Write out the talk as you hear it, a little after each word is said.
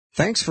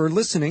Thanks for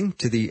listening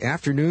to the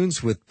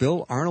Afternoons with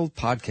Bill Arnold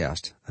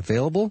podcast,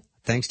 available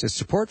thanks to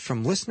support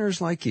from listeners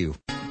like you.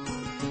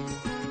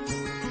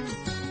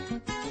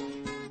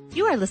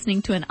 You are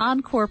listening to an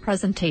encore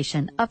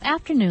presentation of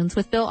Afternoons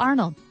with Bill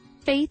Arnold,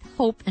 Faith,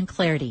 Hope, and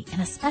Clarity in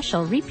a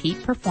special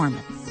repeat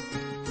performance.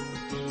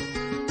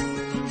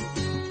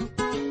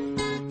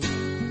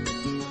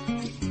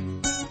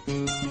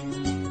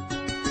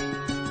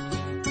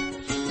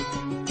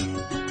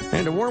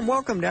 And a warm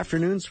welcome to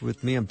Afternoons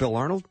with me. I'm Bill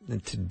Arnold,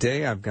 and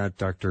today I've got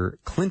Dr.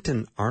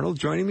 Clinton Arnold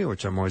joining me,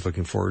 which I'm always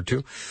looking forward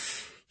to.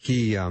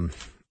 He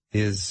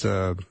is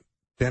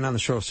been on the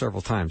show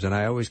several times, and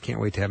I always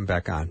can't wait to have him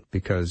back on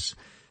because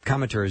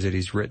commentaries that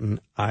he's written,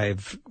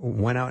 I've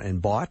went out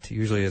and bought.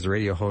 Usually as a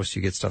radio host,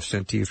 you get stuff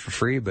sent to you for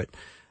free, but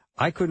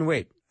I couldn't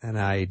wait, and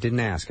I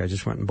didn't ask. I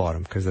just went and bought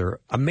them because they're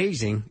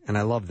amazing, and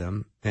I love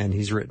them. And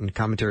he's written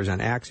commentaries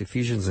on Acts,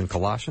 Ephesians, and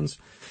Colossians,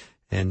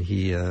 and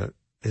he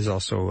is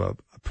also a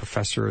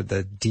professor,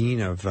 the dean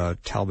of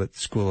Talbot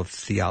School of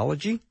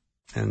Theology,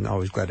 and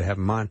always glad to have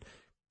him on.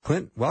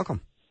 Clint,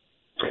 welcome.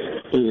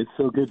 Hey, it's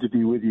so good to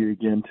be with you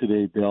again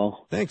today,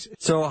 Bill. Thanks.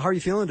 So how are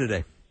you feeling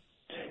today?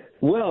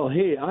 Well,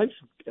 hey,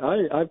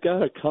 I've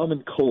got a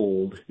common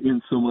cold,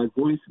 and so my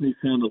voice may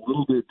sound a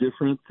little bit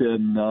different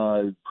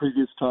than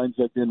previous times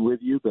I've been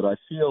with you, but I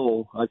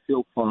feel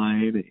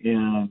fine,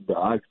 and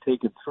I've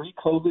taken 3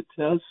 COVID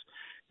tests,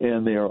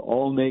 and they are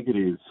all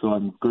negative, so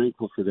I'm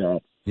grateful for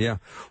that. Yeah.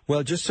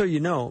 Well, just so you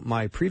know,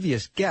 my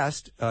previous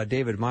guest,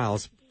 David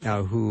Miles,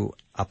 who,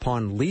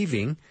 upon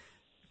leaving,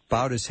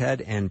 bowed his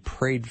head and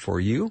prayed for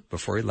you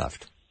before he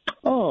left.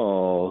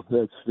 Oh,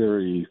 that's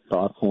very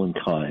thoughtful and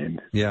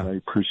kind. Yeah. I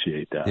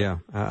appreciate that. Yeah,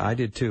 I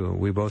did too.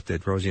 We both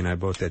did. Rosie and I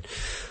both did.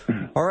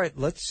 All right,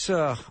 let's,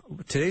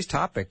 today's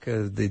topic,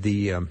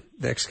 the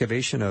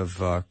excavation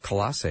of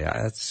Colossi.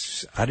 I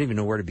don't even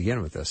know where to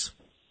begin with this.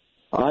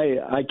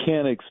 I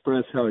can't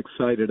express how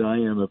excited I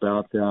am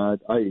about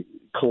that.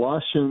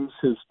 Colossians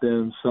has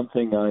been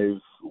something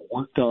I've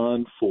worked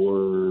on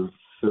for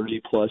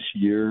 30-plus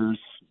years,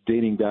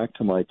 dating back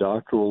to my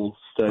doctoral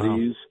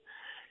studies.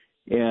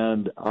 Wow.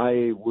 And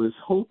I was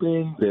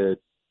hoping that,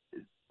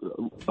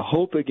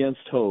 hope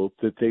against hope,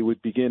 that they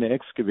would begin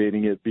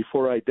excavating it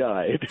before I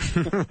died.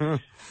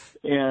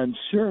 And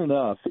sure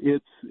enough,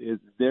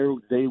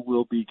 they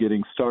will be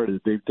getting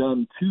started. They've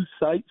done 2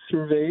 site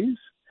surveys.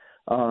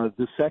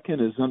 The second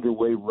is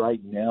underway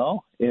right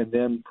now, and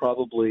then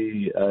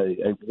probably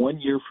 1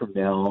 year from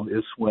now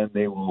is when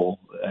they will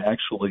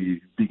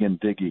actually begin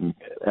digging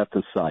at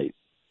the site.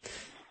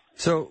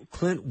 So,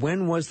 Clint,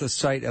 when was the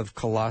site of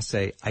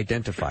Colossae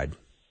identified?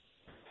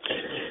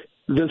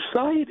 The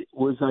site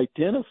was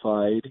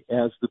identified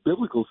as the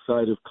biblical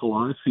site of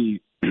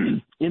Colossi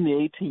in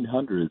the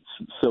 1800s,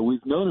 so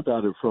we've known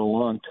about it for a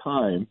long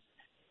time,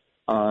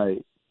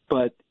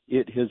 but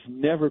it has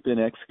never been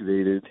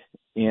excavated,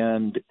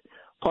 and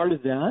part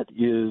of that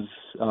is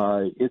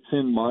it's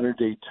in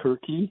modern-day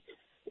Turkey,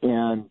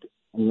 and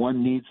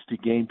one needs to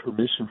gain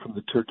permission from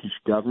the Turkish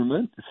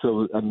government.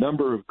 So a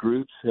number of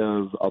groups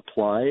have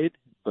applied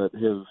but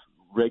have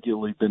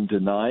regularly been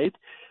denied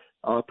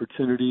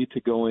opportunity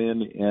to go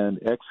in and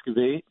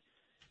excavate.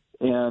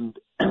 And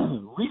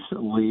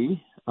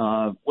recently,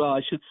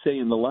 I should say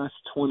in the last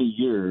 20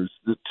 years,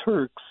 the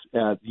Turks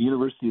at the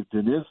University of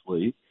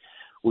Denizli,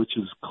 which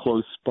is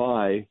close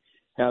by,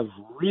 have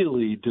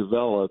really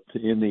developed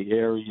in the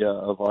area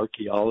of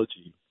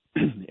archaeology.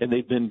 And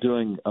they've been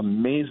doing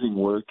amazing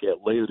work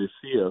at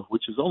Laodicea,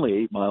 which is only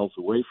 8 miles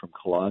away from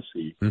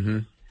Colossi. Mm-hmm.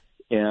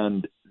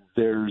 And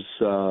there's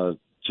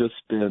just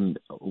been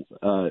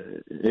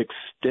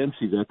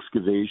extensive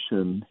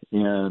excavation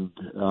and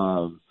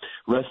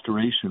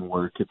restoration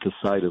work at the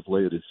site of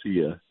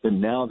Laodicea.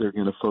 And now they're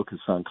going to focus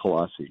on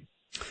Colossi.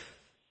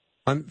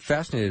 I'm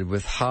fascinated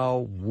with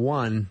how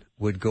one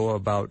would go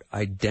about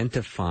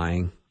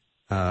identifying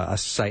a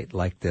site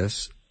like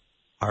this.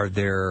 Are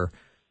there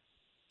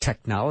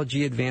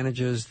technology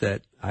advantages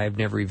that I've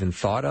never even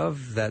thought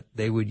of that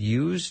they would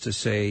use to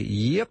say,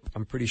 yep,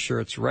 I'm pretty sure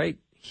it's right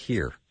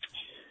here?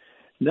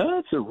 No,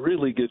 that's a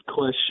really good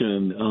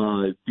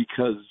question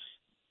because,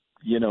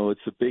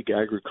 it's a big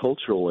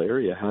agricultural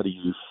area. How do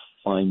you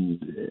find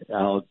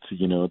out,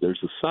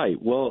 there's a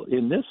site? Well,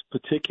 in this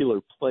particular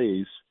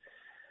place,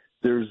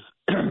 there's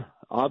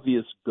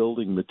obvious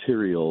building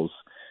materials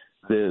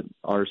that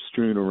are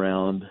strewn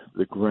around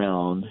the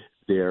ground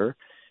there.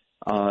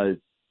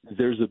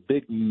 There's a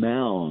big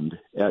mound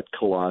at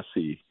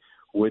Colossi,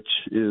 which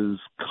is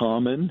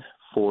common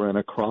for an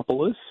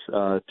acropolis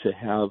to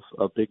have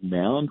a big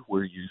mound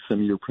where some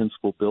of your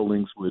principal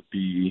buildings would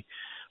be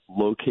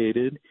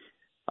located.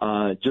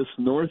 Just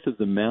north of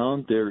the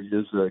mound, there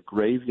is a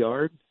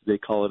graveyard. They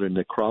call it a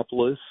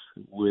necropolis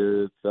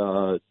with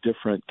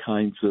different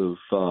kinds of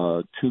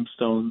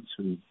tombstones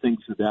and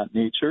things of that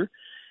nature.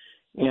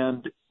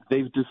 And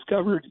they've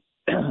discovered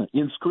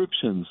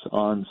inscriptions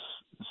on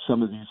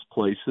some of these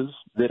places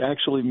that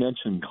actually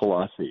mention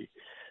Colossi.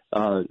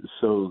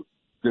 So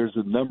there's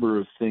a number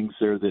of things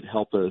there that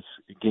help us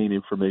gain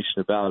information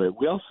about it.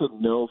 We also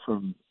know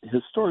from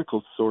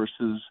historical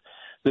sources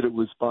that it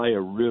was by a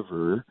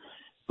river,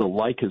 the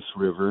Lycus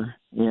River,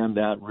 and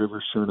that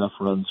river sure enough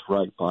runs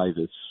right by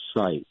this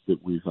site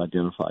that we've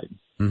identified.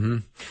 Mm-hmm.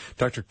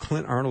 Dr.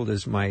 Clint Arnold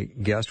is my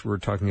guest. We're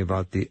talking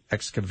about the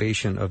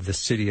excavation of the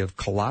city of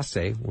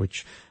Colossi,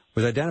 which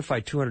was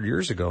identified 200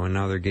 years ago, and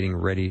now they're getting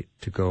ready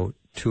to go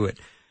to it.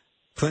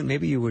 Clint,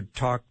 maybe you would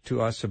talk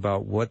to us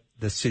about what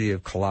the city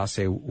of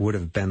Colossi would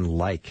have been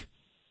like.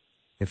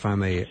 If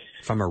I'm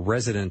a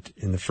resident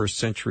in the first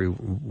century,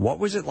 what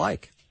was it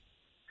like?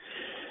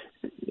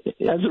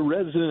 As a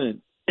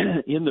resident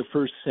in the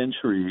first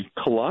century,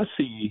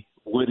 Colossi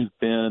would have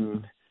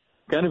been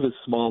kind of a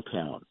small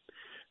town.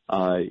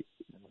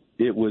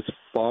 It was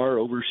far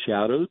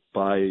overshadowed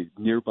by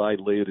nearby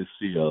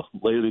Laodicea.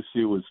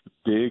 Laodicea was the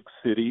big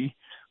city,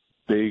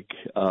 big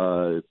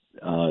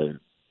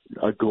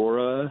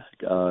agora,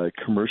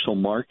 commercial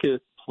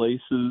market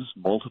places,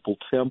 multiple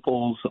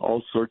temples,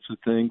 all sorts of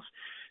things.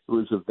 It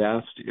was a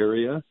vast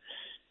area.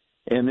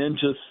 And then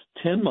just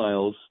 10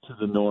 miles to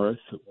the north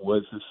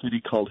was a city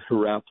called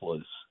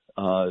Hierapolis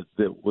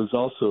that was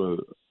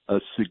also a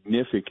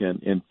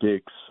significant and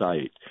big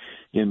site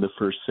in the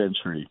first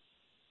century.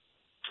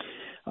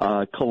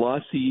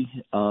 Colossi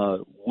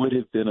would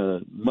have been a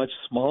much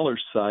smaller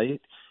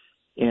site,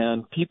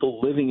 and people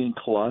living in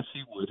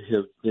Colossi would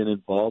have been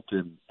involved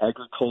in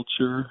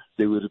agriculture.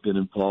 They would have been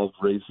involved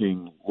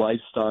raising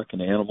livestock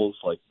and animals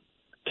like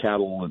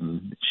cattle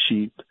and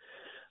sheep,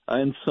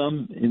 and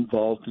some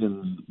involved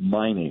in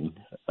mining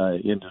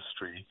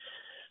industry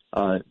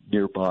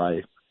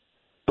nearby.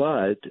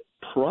 But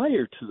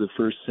prior to the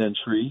first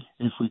century,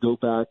 if we go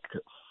back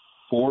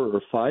 4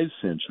 or 5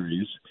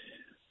 centuries,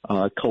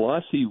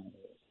 Colossi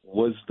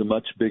was the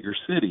much bigger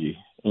city.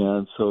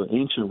 And so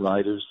ancient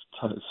writers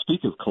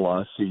speak of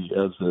Colossi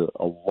as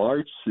a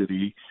large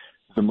city,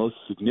 the most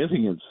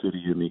significant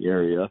city in the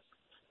area.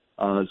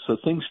 So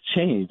things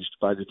changed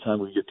by the time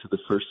we get to the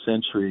first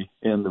century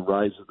and the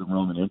rise of the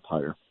Roman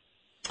Empire.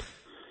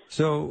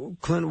 So,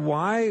 Clint,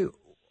 why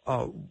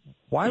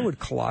would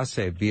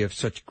Colossae be of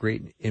such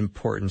great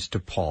importance to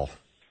Paul?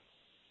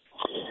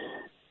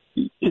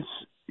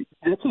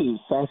 That's a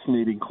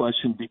fascinating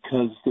question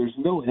because there's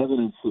no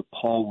evidence that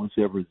Paul was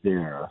ever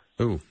there.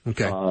 Oh,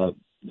 okay.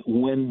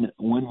 When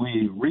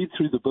we read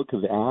through the book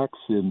of Acts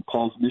and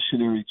Paul's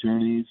missionary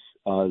journeys,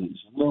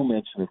 there's no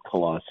mention of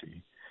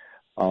Colossi.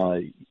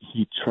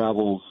 He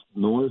travels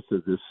north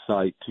of this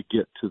site to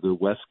get to the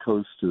west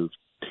coast of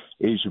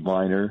Asia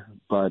Minor,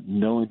 but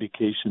no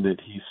indication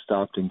that he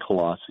stopped in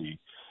Colossi.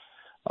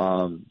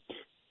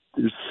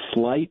 There's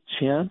slight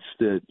chance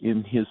that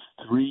in his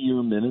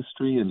 3-year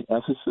ministry in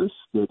Ephesus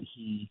that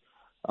he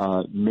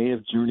may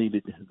have journeyed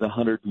the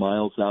 100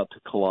 miles out to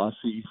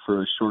Colossi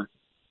for a short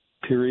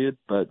period,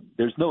 but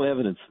there's no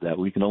evidence of that.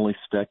 We can only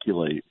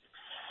speculate.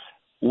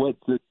 What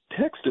the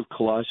text of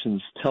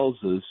Colossians tells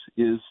us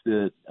is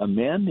that a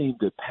man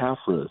named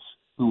Epaphras,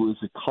 who was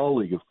a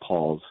colleague of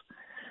Paul's,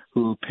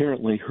 who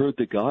apparently heard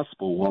the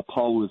gospel while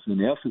Paul was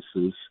in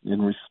Ephesus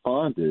and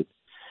responded.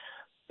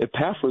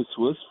 Epaphras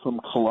was from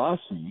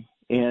Colossi,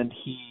 and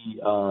he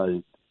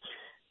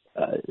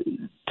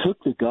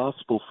took the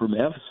gospel from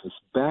Ephesus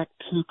back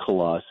to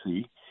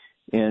Colossi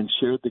and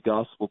shared the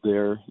gospel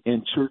there,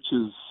 and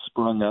churches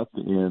sprung up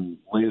in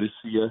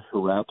Laodicea,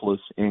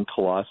 Hierapolis, and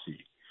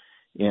Colossi.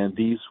 And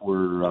these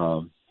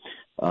were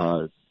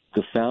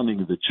the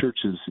founding of the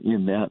churches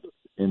in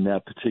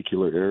that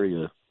particular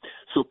area.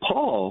 So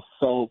Paul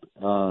felt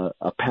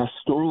a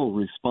pastoral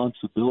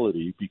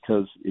responsibility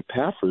because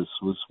Epaphras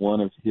was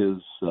one of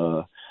his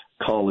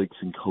colleagues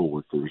and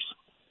coworkers.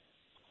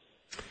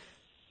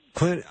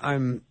 Clint,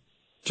 I'm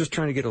just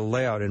trying to get a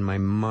layout in my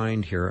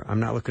mind here. I'm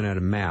not looking at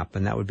a map,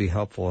 and that would be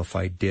helpful if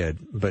I did.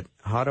 But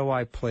how do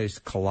I place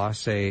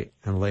Colossae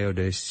and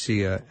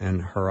Laodicea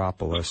and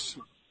Hierapolis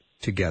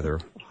together?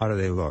 How do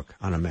they look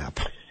on a map?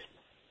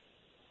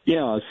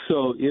 Yeah,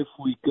 so if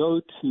we go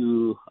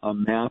to a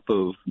map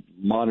of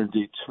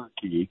modern-day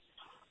Turkey,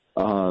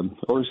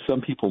 or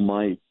some people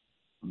might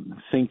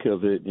think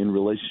of it in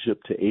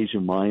relationship to Asia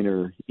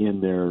Minor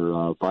in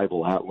their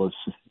Bible atlas,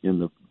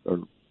 or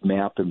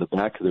map in the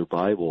back of their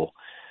Bible,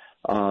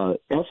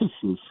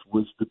 Ephesus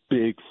was the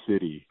big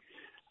city.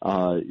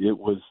 It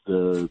was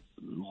the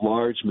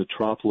large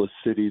metropolis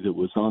city that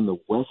was on the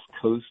west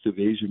coast of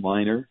Asia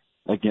Minor,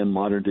 again,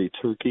 modern-day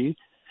Turkey.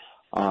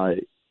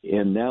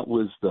 And that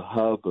was the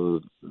hub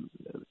of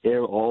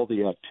all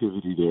the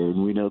activity there.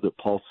 And we know that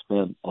Paul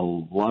spent a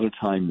lot of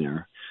time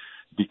there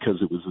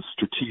because it was a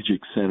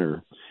strategic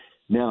center.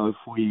 Now, if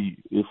we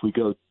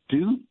go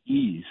due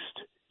east,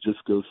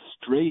 just go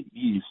straight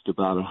east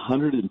about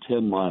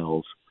 110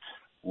 miles,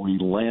 we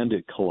land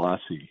at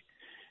Colossi.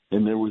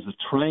 And there was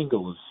a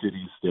triangle of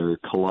cities there,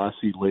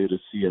 Colossi,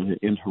 Laodicea,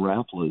 and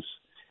Hierapolis,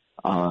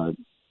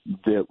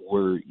 that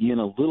were in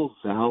a little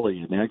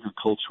valley, an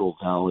agricultural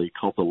valley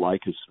called the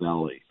Lycus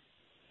Valley.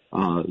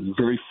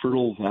 Very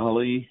fertile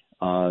valley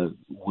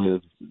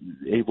with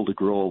able to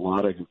grow a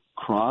lot of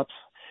crops.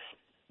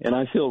 And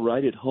I feel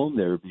right at home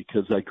there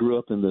because I grew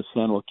up in the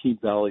San Joaquin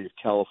Valley of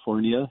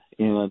California,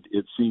 and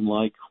it seemed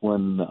like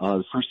when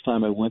the first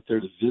time I went there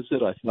to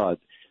visit, I thought,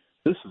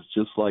 this is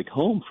just like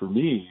home for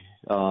me.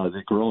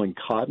 They're growing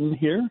cotton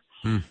here,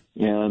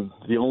 and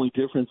the only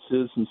difference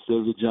is instead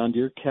of a John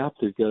Deere cap,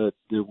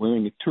 they're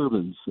wearing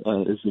turbans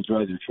as they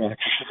drive their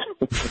tractors.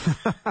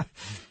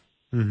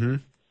 Mm-hmm.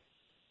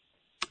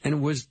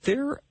 And was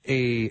there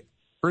a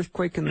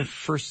earthquake in the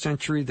first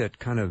century that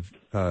kind of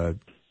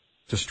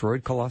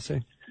destroyed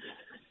Colossi?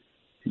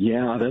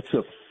 Yeah, that's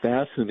a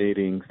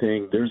fascinating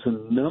thing. There's a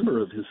number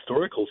of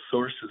historical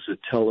sources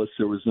that tell us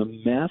there was a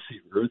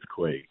massive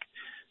earthquake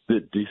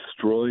that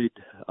destroyed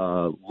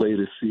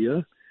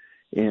Laodicea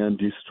and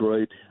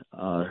destroyed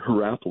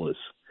Hierapolis.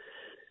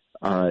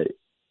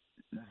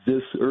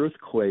 This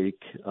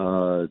earthquake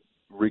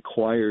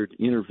required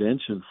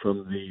intervention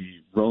from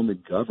the Roman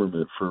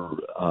government for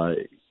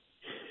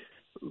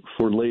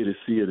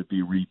Laodicea to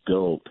be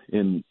rebuilt,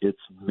 and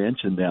it's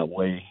mentioned that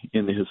way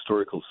in the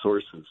historical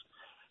sources.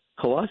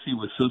 Colossi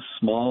was so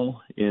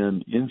small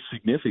and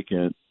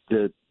insignificant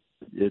that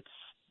it's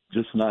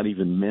just not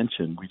even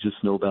mentioned. We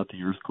just know about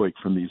the earthquake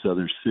from these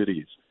other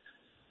cities.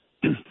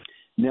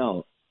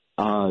 Now,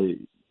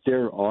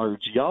 there are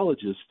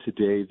geologists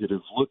today that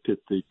have looked at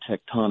the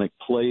tectonic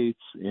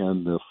plates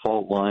and the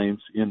fault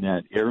lines in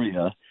that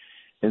area,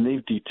 and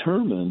they've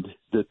determined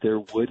that there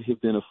would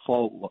have been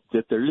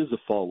that there is a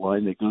fault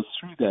line that goes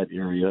through that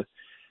area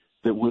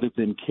that would have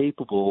been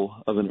capable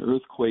of an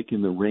earthquake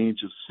in the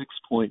range of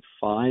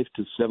 6.5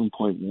 to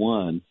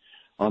 7.1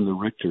 on the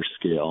Richter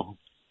scale.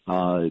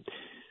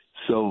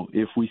 So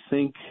if we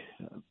think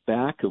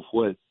back of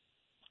what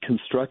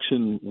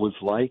construction was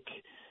like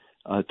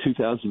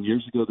 2,000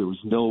 years ago, there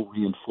was no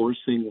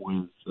reinforcing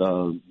with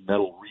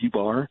metal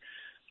rebar.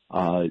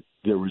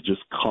 There were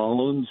just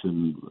columns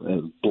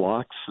and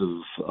blocks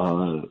of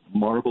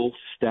marble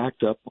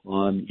stacked up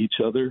on each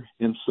other.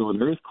 And so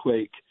an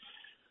earthquake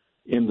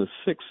in the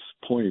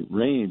 6-point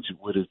range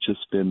would have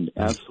just been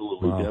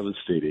absolutely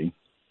devastating.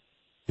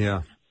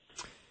 Yeah.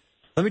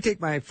 Let me take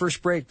my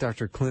first break.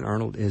 Dr. Clint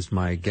Arnold is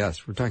my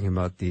guest. We're talking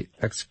about the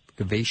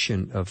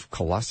excavation of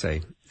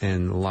Colossi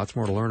and lots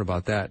more to learn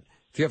about that.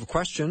 If you have a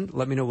question,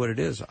 let me know what it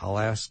is. I'll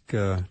ask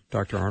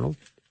Dr. Arnold,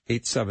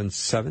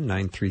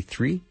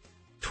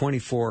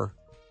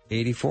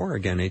 877-933-2484.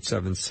 Again,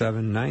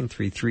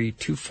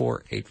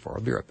 877-933-2484.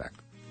 I'll be right back.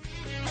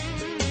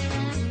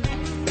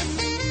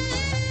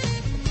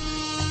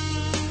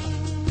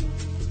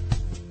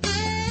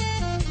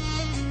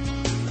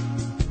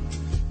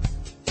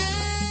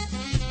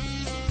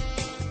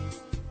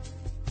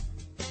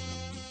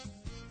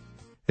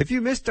 If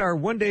you missed our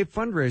one-day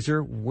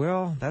fundraiser,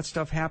 well, that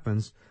stuff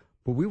happens.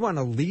 But we want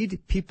to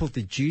lead people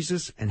to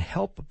Jesus and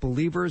help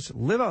believers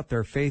live out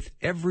their faith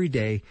every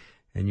day.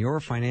 And your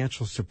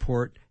financial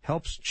support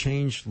helps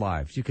change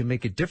lives. You can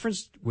make a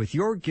difference with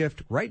your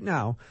gift right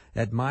now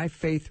at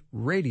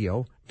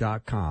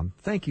myfaithradio.com.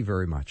 Thank you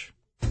very much.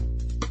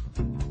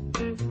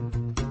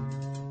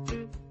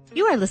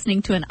 You are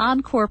listening to an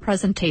encore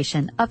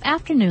presentation of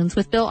Afternoons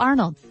with Bill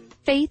Arnold.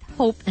 Faith,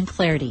 hope, and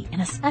clarity in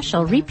a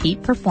special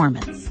repeat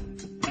performance.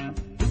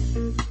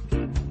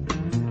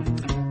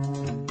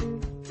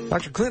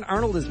 Dr. Clint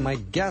Arnold is my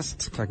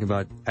guest, talking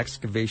about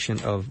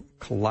excavation of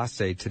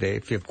Colossae today.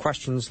 If you have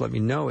questions, let me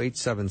know,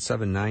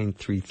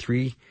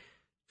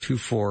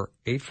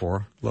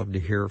 877-933-2484. Love to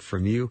hear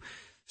from you.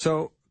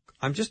 So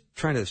I'm just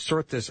trying to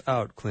sort this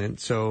out, Clint.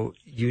 So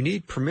you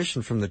need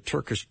permission from the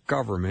Turkish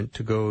government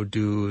to go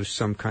do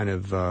some kind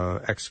of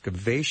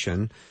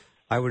excavation.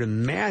 I would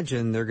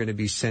imagine they're going to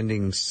be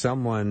sending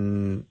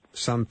some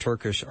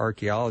Turkish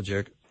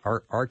archaeologist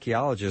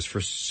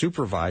for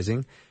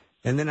supervising.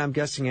 And then I'm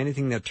guessing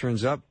anything that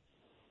turns up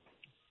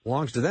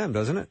belongs to them,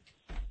 doesn't it?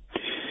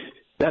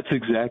 That's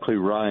exactly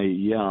right.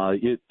 Yeah,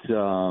 in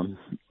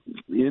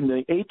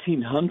the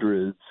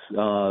 1800s,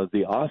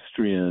 the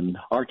Austrian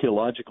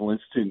Archaeological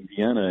Institute in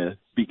Vienna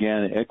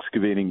began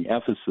excavating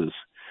Ephesus.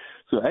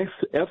 So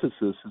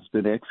Ephesus has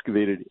been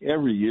excavated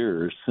every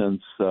year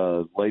since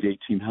late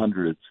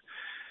 1800s.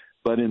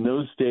 But in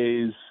those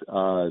days,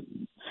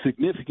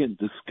 significant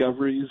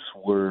discoveries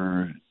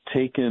were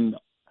taken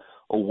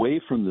away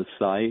from the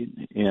site,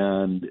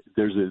 and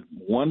there's a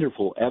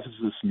wonderful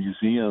Ephesus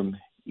museum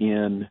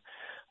in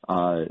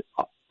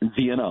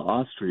Vienna,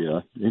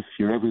 Austria. If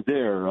you're ever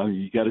there,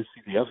 you got to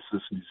see the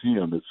Ephesus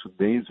Museum. It's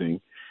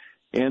amazing.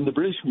 And the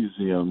British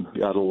Museum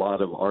got a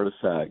lot of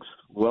artifacts.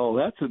 Well,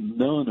 that's a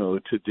no-no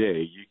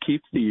today. You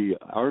keep the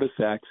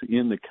artifacts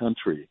in the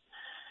country.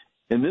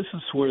 And this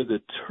is where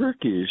the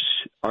Turkish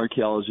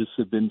archaeologists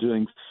have been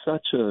doing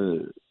such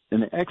an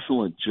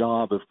excellent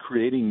job of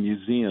creating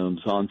museums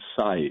on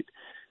site.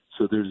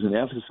 So there's an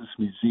Ephesus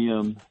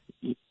museum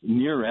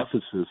near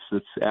Ephesus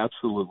that's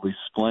absolutely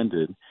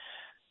splendid.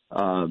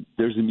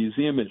 There's a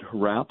museum at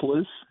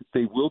Hierapolis.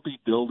 They will be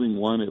building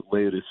one at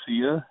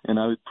Laodicea, and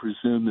I would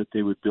presume that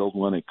they would build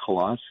one at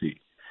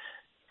Colossi.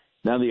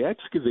 Now, the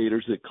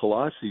excavators at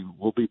Colossi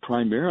will be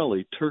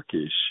primarily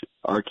Turkish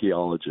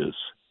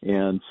archaeologists,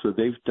 and so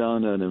they've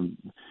done an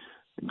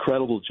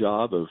incredible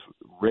job of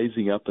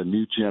raising up a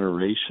new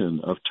generation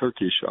of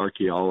Turkish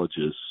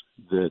archaeologists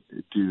that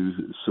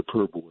do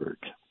superb work.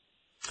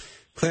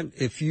 Clint,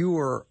 if you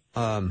were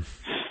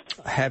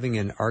having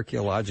an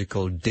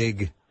archaeological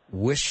dig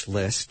wish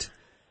list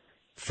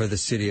for the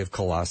city of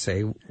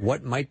Colossae,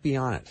 what might be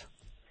on it?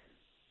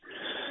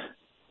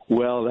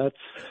 Well, that's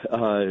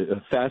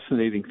a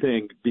fascinating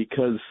thing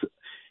because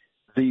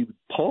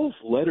Paul's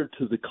letter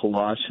to the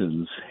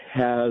Colossians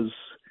has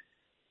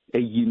a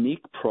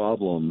unique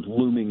problem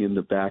looming in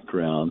the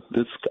background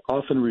that's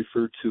often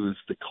referred to as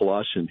the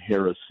Colossian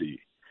heresy.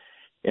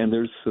 And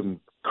there's some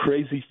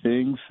crazy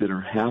things that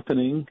are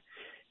happening,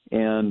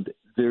 and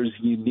there's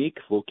unique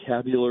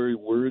vocabulary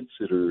words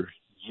that are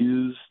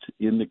used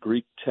in the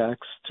Greek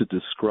text to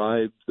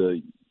describe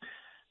the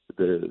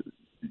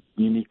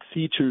unique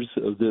features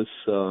of this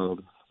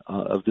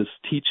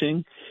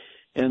teaching.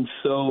 And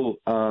so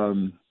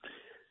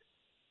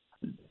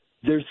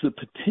there's the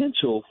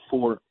potential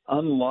for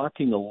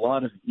unlocking a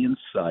lot of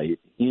insight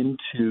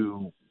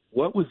into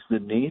what was the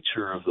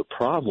nature of the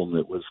problem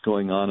that was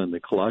going on in the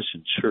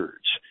Colossian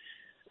church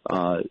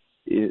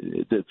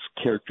that's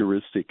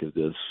characteristic of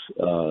this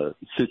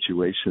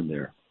situation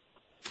there.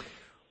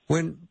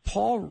 When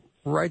Paul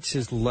writes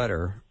his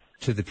letter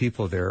to the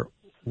people there,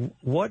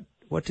 what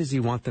does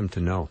he want them to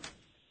know?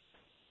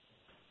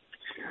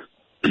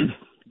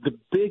 The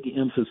big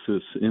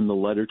emphasis in the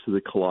letter to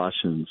the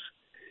Colossians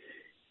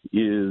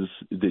is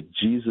that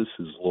Jesus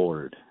is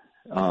Lord.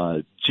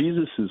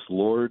 Jesus is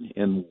Lord,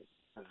 and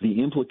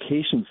the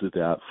implications of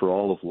that for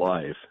all of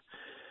life.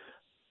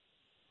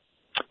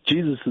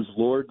 Jesus is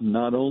Lord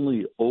not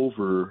only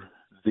over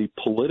the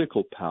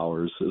political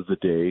powers of the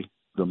day,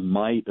 the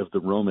might of the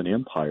Roman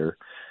Empire,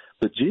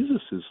 but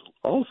Jesus is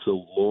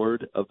also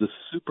Lord of the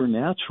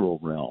supernatural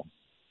realm.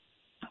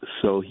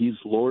 So he's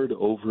Lord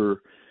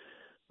over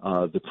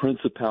the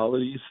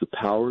principalities, the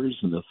powers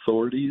and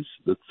authorities,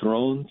 the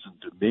thrones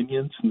and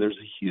dominions, and there's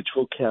a huge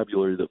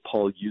vocabulary that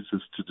Paul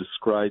uses to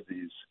describe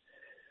these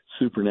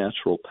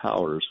supernatural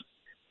powers.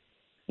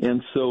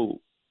 And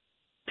so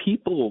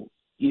people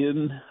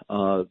in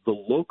the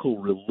local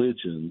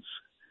religions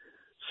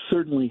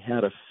certainly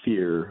had a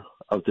fear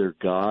of their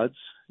gods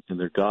and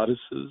their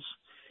goddesses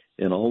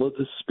and all of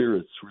the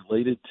spirits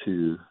related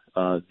to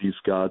these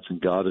gods and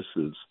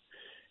goddesses.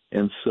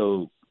 And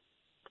so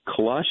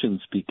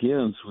Colossians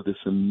begins with this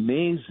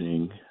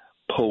amazing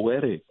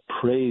poetic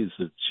praise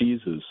of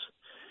Jesus,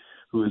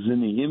 who is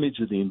in the image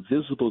of the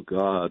invisible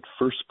God,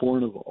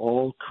 firstborn of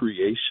all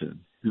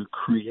creation, who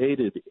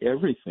created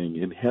everything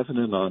in heaven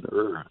and on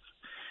earth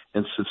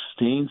and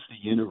sustains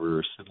the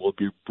universe and will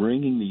be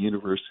bringing the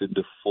universe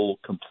into full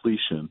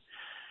completion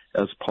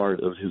as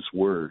part of his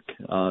work.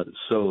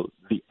 So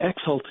the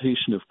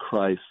exaltation of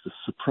Christ, the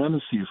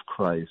supremacy of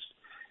Christ,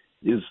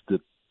 is the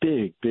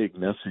big, big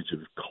message of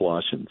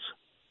Colossians.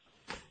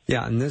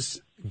 Yeah, and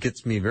this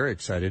gets me very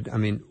excited. I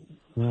mean,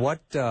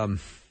 what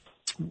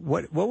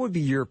would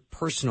be your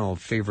personal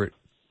favorite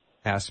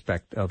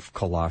aspect of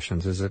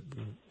Colossians? Is it,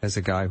 as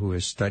a guy who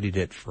has studied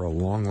it for a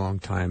long, long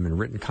time and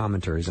written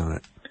commentaries on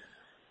it?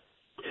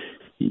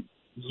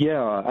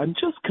 Yeah, I'm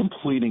just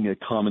completing a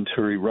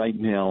commentary right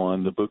now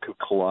on the book of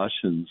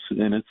Colossians,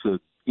 and it's an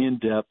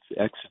in-depth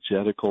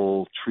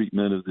exegetical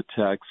treatment of the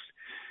text.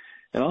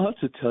 And I'll have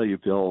to tell you,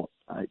 Bill,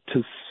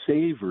 to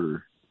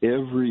savor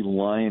every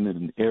line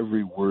and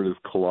every word of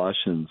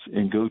Colossians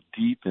and go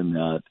deep in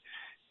that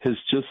has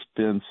just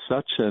been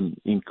such an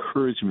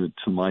encouragement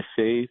to my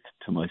faith,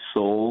 to my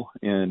soul,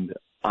 and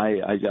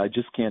I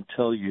just can't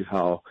tell you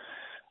how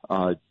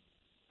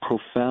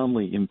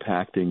profoundly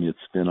impacting it's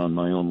been on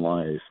my own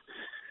life.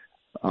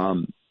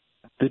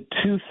 The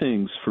two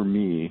things for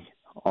me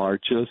are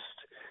just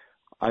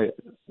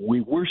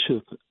we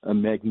worship a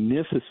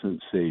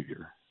magnificent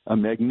Savior, a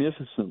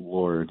magnificent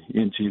Lord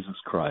in Jesus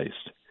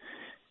Christ.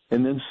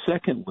 And then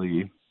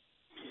secondly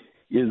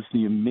is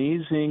the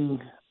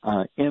amazing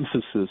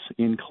emphasis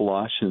in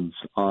Colossians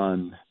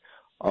on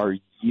our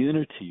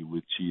unity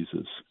with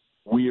Jesus.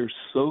 We are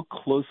so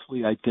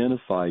closely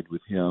identified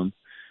with him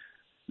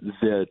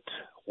that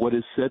what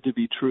is said to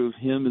be true of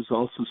him is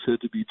also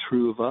said to be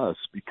true of us,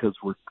 because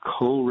we're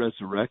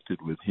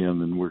co-resurrected with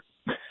him and we're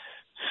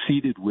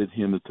seated with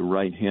him at the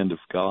right hand of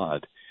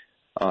God.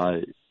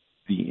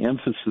 The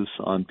emphasis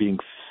on being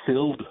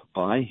filled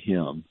by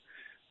him,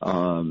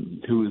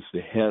 who is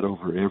the head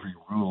over every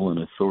rule and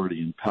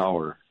authority and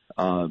power.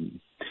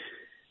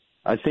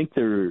 I think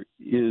there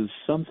is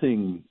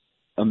something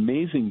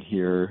amazing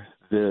here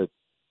that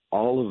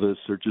all of us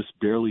are just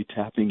barely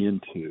tapping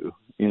into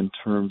in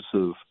terms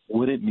of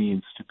what it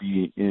means to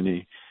be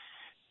in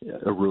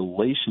a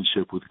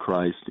relationship with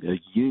Christ, a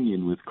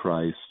union with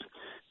Christ,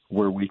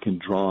 where we can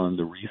draw on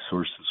the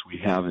resources we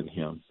have in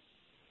him.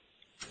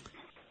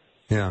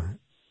 Yeah,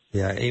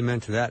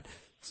 amen to that.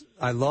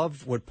 I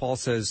love what Paul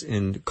says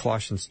in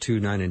Colossians 2,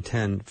 9 and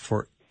 10,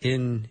 for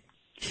in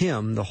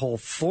him the whole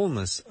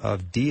fullness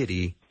of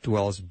deity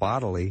dwells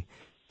bodily,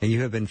 and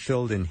you have been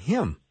filled in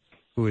him,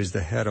 who is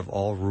the head of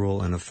all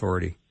rule and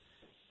authority.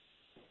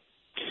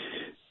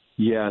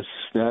 Yes,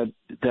 that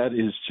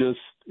is just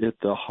at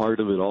the heart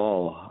of it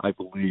all, I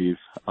believe.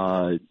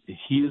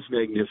 He is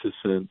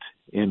magnificent,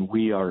 and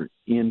we are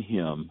in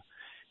him.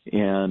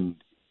 And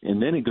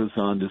then it goes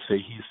on to say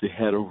he's the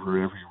head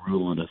over every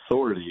rule and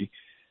authority,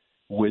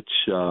 which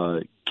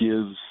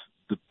gives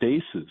the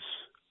basis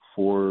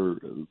for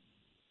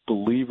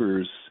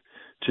believers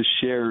to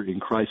share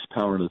in Christ's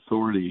power and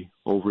authority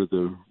over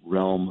the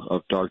realm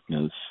of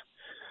darkness.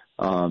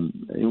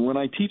 And when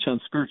I teach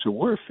on spiritual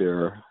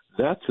warfare,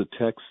 that's a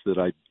text that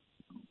I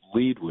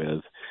lead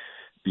with,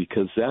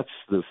 because that's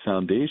the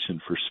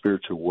foundation for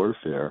spiritual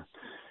warfare.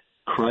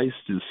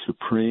 Christ is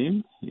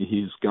supreme.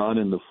 He's God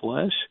in the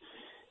flesh,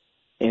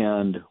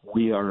 and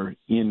we are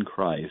in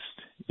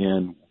Christ,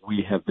 and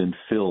we have been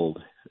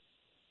filled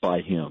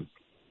by him.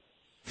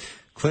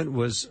 Clint,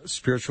 was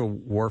spiritual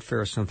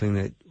warfare something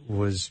that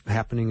was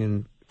happening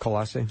in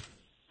Colossi?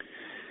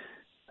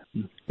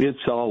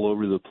 It's all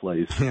over the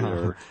place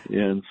there.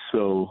 And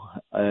so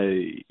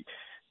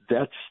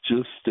that's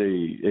just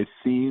a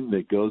theme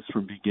that goes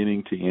from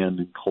beginning to end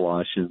in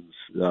Colossians,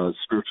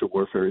 spiritual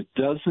warfare. It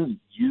doesn't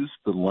use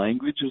the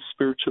language of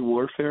spiritual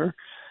warfare,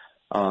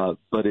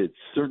 but it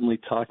certainly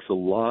talks a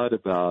lot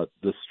about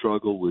the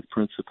struggle with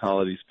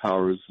principalities,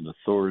 powers, and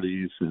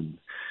authorities, and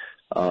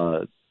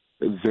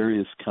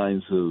various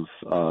kinds of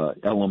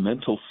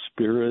elemental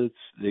spirits,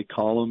 they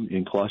call them,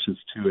 in Colossians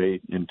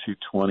 2:8 and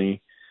 2:20.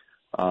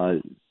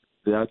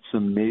 That's a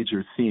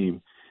major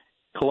theme.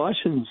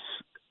 Colossians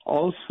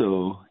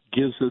also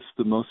gives us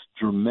the most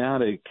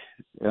dramatic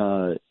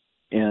and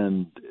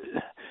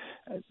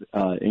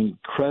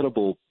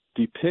incredible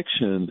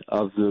depiction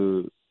of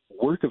the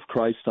work of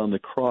Christ on the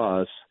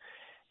cross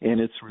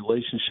and its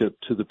relationship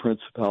to the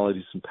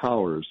principalities and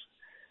powers.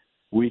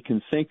 We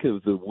can think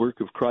of the work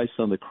of Christ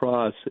on the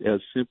cross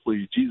as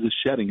simply Jesus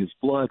shedding his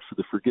blood for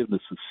the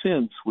forgiveness of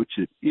sins, which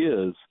it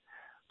is,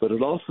 but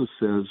it also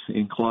says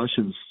in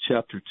Colossians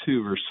chapter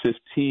 2, verse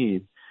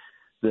 15,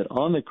 that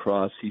on the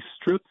cross he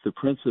stripped the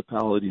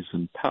principalities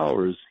and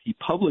powers, he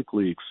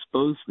publicly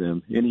exposed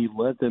them, and he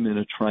led them in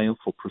a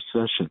triumphal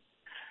procession.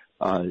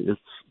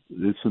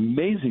 It's an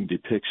amazing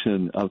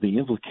depiction of the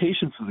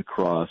implications of the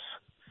cross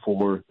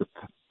for the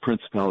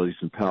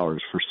principalities and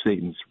powers, for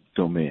Satan's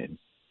domain.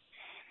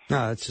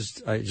 No, it's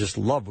just, I just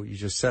love what you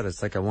just said.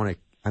 It's like I'm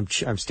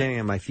standing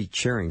on my feet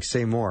cheering.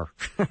 Say more.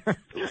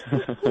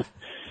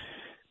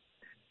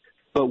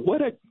 But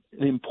what an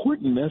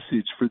important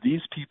message for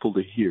these people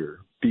to hear,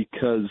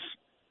 because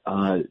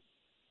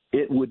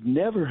it would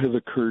never have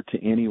occurred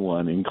to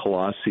anyone in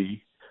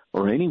Colossi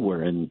or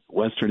anywhere in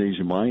Western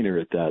Asia Minor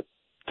at that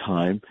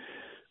time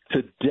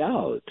to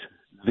doubt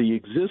the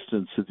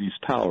existence of these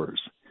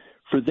powers.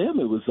 For them,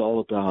 it was all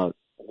about,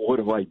 what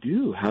do I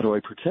do? How do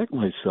I protect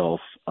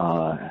myself?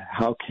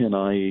 How can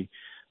I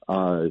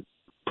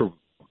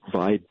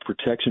provide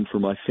protection for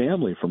my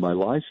family, for my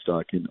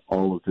livestock, in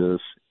all of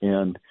this?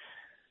 And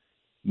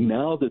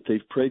now that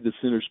they've prayed the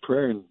sinner's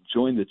prayer and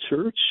joined the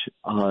church,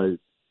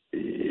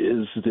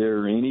 is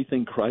there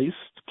anything Christ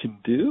can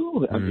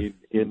do? I mean,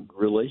 in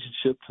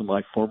relationship to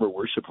my former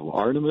worship of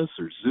Artemis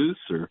or Zeus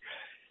or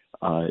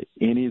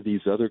any of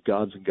these other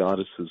gods and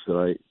goddesses that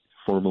I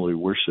formerly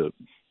worship?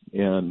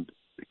 And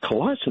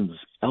Colossians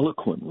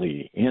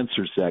eloquently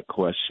answers that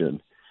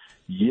question.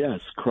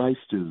 Yes,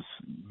 Christ is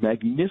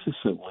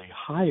magnificently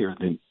higher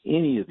than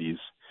any of these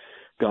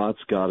gods,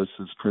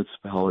 goddesses,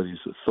 principalities,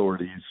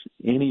 authorities,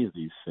 any of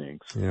these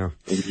things. Yeah.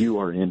 And you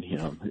are in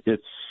him.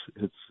 It's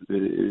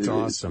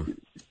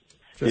awesome.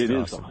 Just it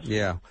awesome. Is awesome.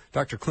 Yeah.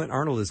 Dr. Clint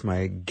Arnold is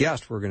my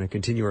guest. We're going to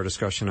continue our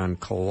discussion on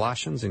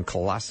Colossians and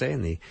Colossae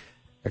and the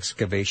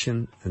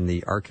excavation and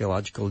the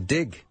archaeological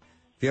dig.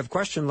 If you have a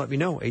question, let me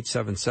know.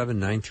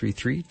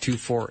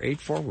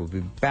 877-933-2484. We'll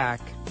be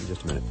back in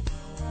just a minute.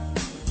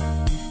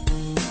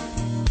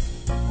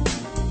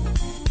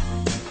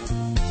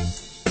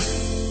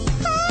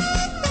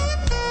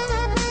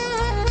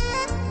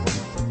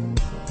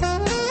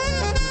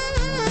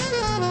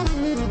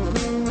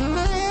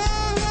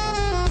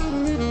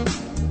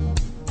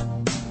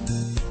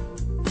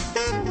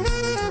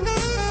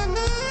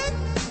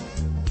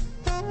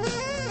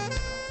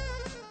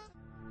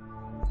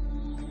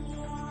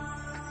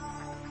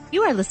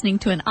 You are listening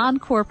to an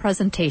encore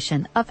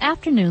presentation of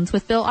Afternoons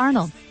with Bill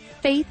Arnold.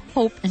 Faith,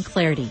 hope, and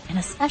clarity in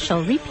a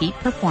special repeat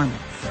performance.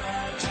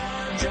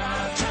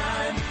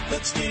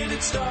 Let's get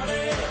it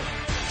started.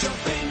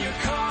 Jump in your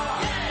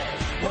car.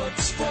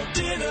 What's for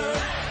dinner?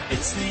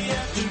 It's the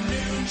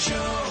afternoon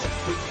show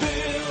with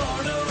Bill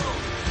Arnold.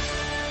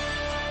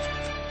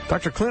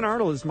 Dr. Clint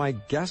Arnold is my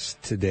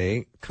guest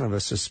today. Kind of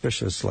a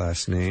suspicious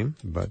last name,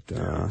 but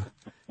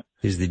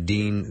he's the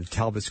Dean of the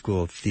Talbot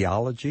School of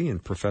Theology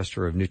and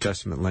Professor of New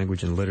Testament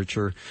Language and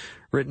Literature,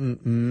 written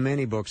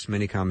many books,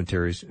 many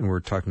commentaries, and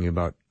we're talking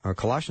about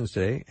Colossians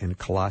today and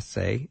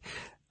Colossae,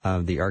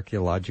 the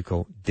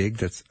archaeological dig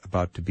that's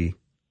about to be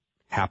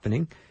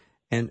happening.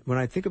 And when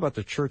I think about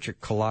the church at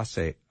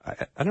Colossae,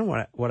 I don't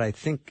know what I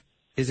think.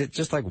 Is it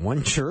just like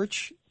one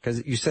church?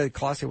 Because you said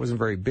Colossae wasn't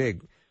very big.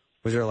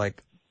 Was there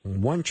like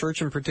one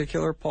church in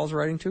particular Paul's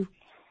writing to?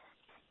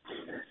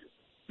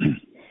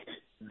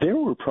 There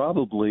were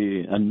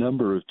probably a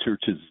number of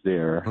churches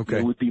there. Okay.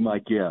 That would be my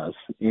guess.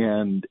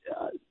 And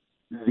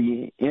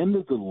the end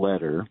of the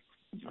letter,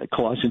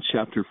 Colossians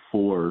chapter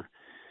 4,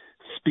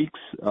 speaks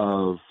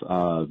of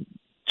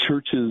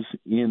churches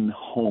in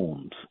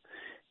homes.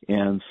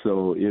 And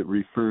so it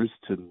refers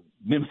to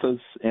Nymphes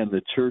and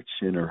the church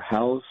in her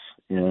house.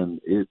 And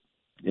it,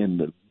 in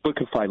the book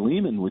of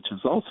Philemon, which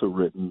is also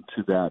written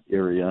to that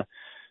area,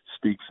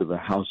 speaks of a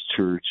house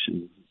church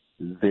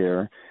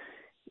there.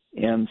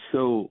 And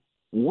so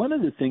one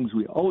of the things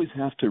we always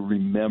have to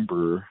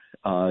remember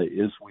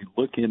as we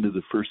look into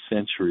the first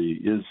century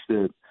is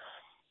that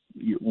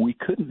we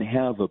couldn't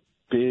have a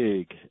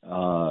big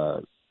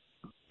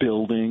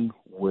building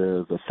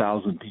with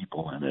 1,000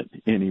 people in it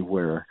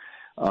anywhere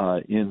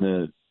in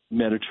the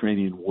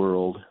Mediterranean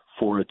world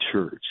for a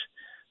church.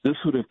 This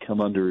would have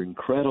come under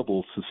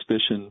incredible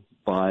suspicion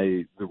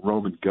by the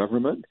Roman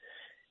government,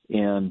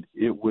 and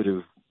it would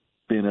have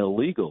been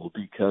illegal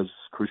because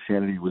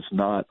Christianity was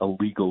not a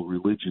legal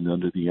religion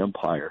under the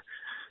empire.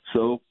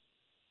 So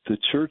the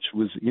church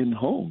was in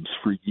homes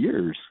for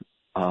years,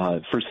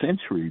 for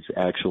centuries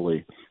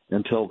actually,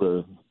 until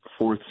the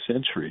 4th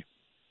century.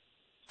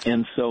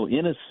 And so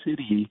in a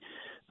city,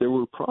 there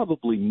were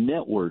probably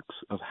networks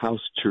of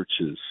house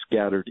churches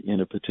scattered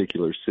in a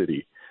particular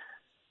city.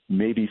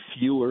 Maybe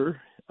fewer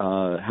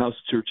house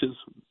churches,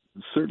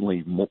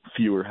 certainly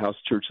fewer house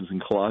churches in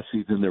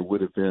Colossi than there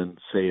would have been,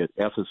 say, at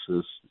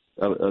Ephesus,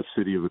 a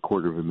city of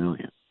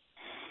 250,000.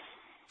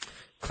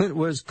 Clint,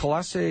 was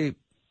Colossae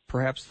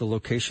perhaps the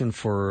location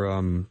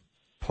for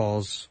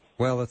Paul's,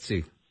 well, let's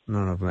see. I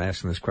don't know if I'm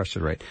asking this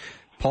question right.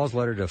 Paul's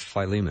letter to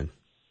Philemon.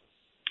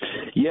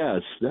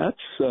 Yes, that's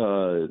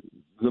the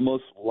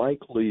most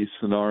likely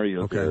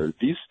scenario there.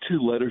 These two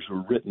letters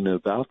were written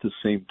about the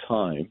same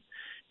time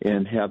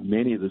and have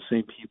many of the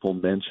same people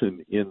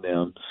mentioned in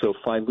them. So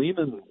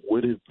Philemon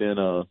would have been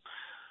a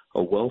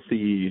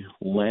wealthy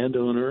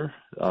landowner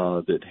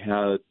that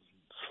had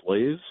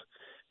slaves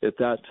at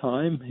that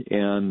time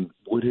and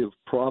would have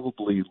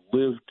probably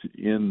lived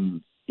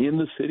in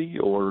the city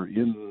or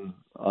in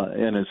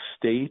an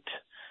estate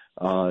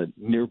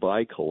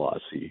nearby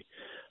Colossi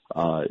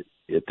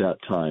at that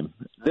time.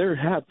 There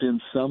have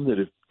been some that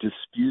have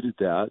disputed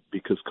that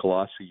because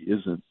Colossi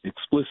isn't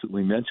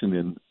explicitly mentioned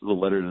in the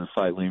letter to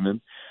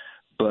Philemon,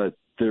 but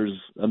there's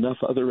enough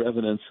other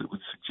evidence that would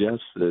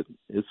suggest that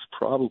it's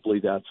probably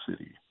that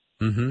city.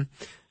 Mm-hmm.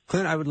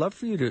 Clint, I would love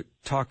for you to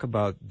talk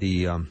about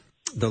the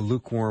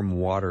lukewarm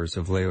waters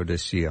of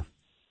Laodicea.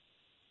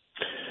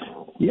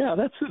 Yeah,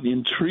 that's an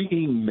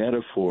intriguing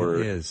metaphor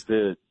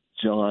that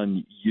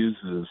John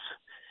uses.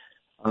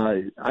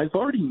 I've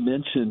already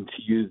mentioned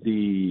to you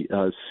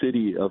the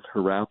city of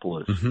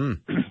Hierapolis.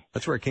 Mm-hmm.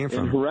 That's where it came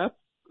from. And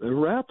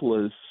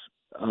Hierapolis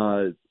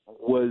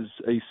was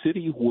a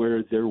city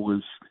where there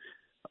was,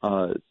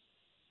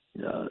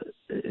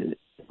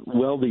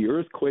 the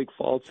earthquake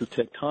faults, the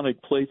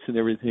tectonic plates and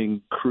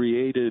everything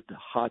created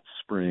hot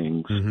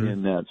springs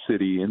in that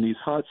city. And these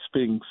hot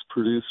springs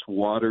produced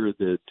water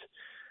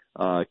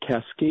that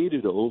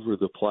cascaded over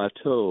the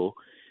plateau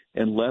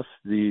and left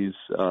these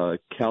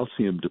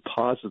calcium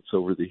deposits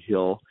over the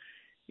hill.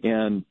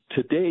 And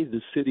today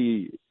the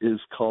city is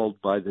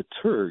called by the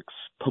Turks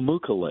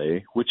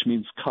Pamukkale, which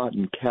means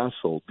cotton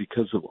castle,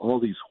 because of all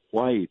these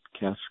white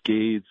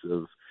cascades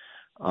of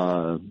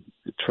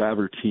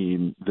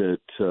travertine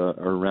that are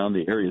around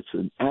the area. It's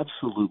an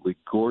absolutely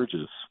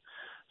gorgeous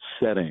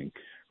setting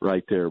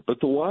right there. But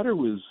the water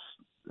was,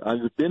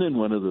 I've been in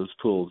one of those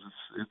pools.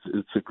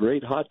 It's a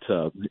great hot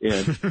tub,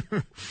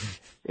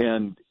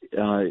 and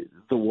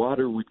the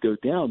water would go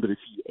down. But if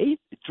you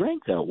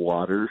drank that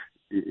water,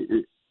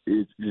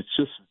 it's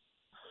just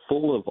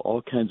full of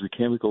all kinds of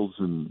chemicals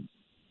and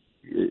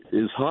it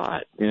is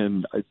hot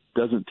and it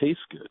doesn't taste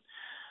good.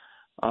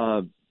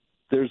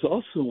 There's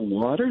also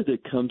water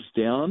that comes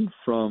down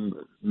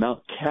from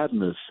Mount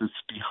Cadmus. It's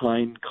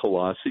behind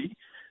Colossi,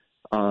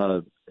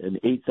 an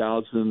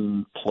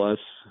 8,000 plus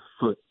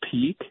foot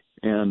peak,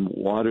 and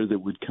water that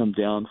would come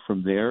down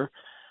from there.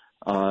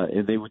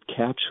 And they would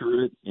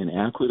capture it in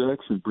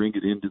aqueducts and bring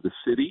it into the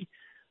city.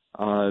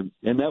 And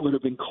that would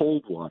have been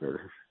cold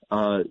water.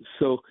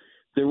 So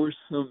there were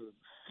some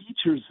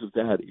features of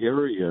that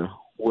area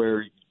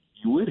where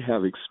you would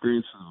have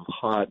experiences of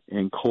hot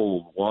and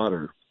cold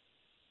water.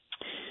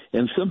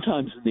 And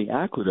sometimes in the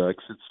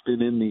aqueducts, it's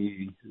been in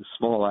the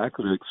small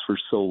aqueducts for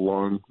so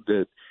long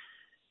that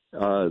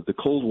the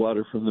cold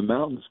water from the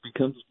mountains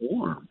becomes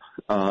warm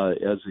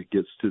as it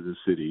gets to the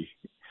city.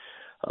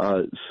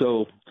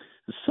 So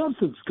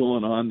something's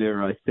going on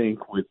there, I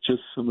think, with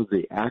just some of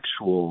the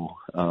actual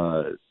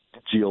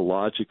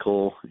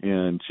geological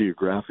and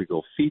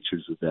geographical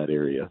features of that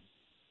area.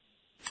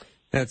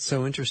 That's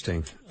so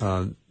interesting.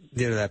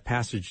 That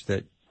passage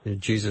that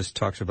Jesus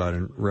talks about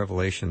in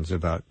Revelations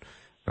about,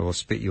 I will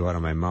spit you out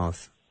of my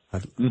mouth.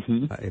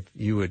 If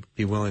you would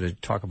be willing to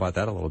talk about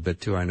that a little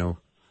bit, too, I know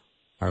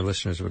our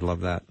listeners would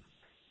love that.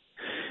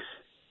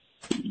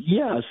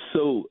 Yeah,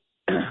 so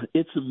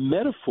it's a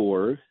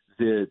metaphor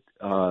that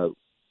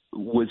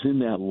was in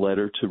that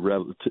letter to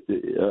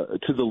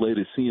the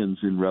Laodiceans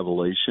in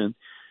Revelation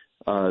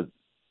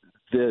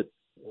that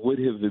would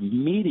have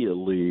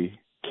immediately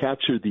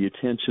captured the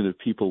attention of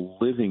people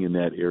living in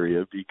that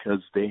area, because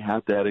they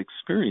had that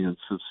experience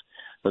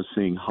of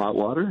seeing hot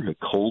water and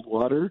cold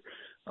water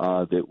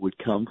that would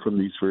come from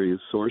these various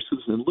sources,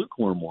 and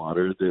lukewarm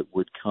water that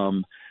would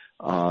come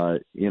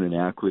in an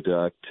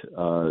aqueduct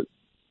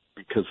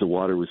because the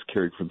water was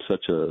carried from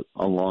such a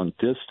long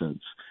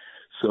distance.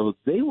 So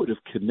they would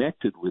have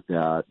connected with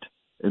that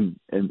and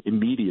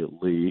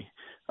immediately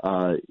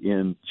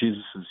in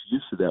Jesus'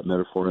 use of that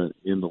metaphor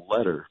in the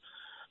letter.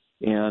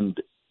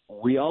 And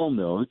we all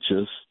know,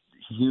 just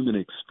human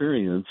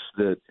experience,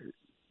 that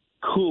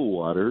cool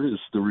water is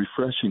the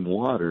refreshing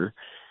water,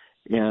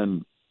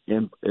 and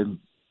the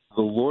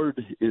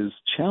Lord is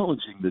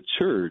challenging the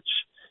church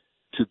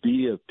to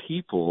be a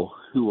people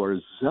who are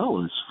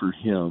zealous for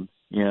Him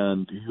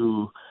and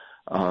who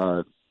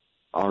are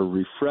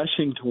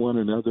refreshing to one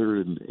another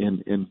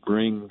and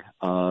bring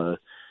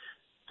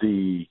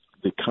the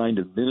kind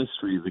of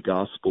ministry of the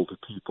gospel to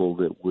people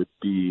that would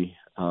be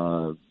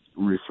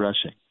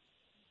refreshing.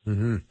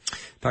 Mm-hmm.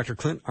 Dr.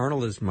 Clint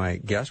Arnold is my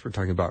guest. We're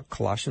talking about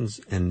Colossians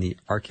and the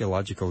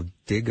archaeological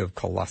dig of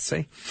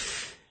Colossi.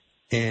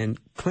 And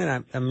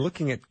Clint, I'm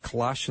looking at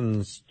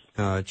Colossians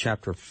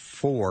chapter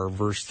 4,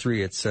 verse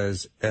 3. It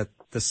says, "At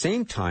the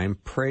same time,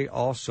 pray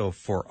also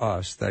for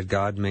us that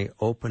God may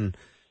open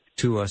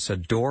to us a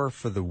door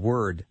for the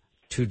word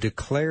to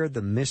declare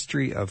the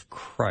mystery of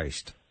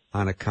Christ,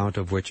 on account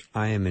of which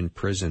I am in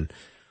prison."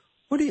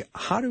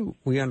 How do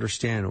we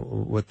understand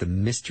what the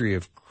mystery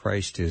of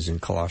Christ is in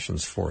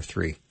Colossians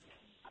 4:3?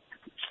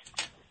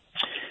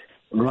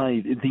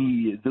 Right.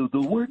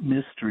 The word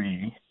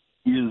mystery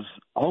is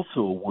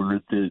also a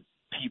word that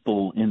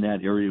people in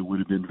that area would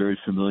have been very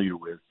familiar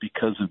with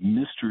because of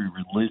mystery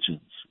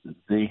religions.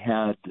 They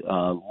had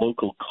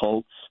local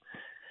cults,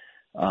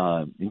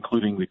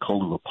 including the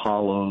cult of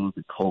Apollo,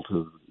 the cult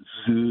of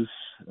Zeus,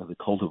 the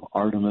cult of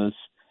Artemis,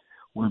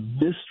 where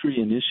mystery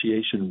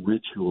initiation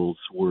rituals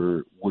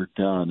were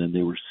done, and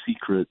they were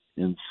secret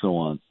and so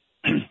on.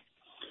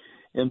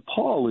 And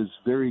Paul is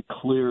very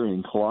clear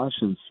in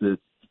Colossians that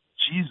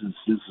Jesus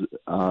is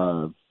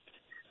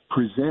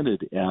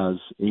presented as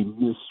a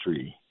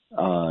mystery.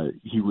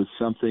 He was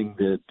something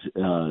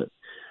that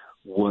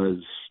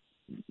was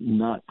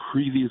not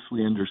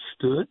previously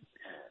understood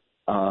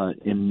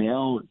and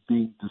now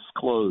being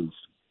disclosed.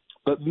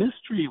 But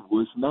mystery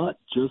was not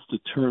just a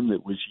term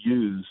that was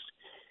used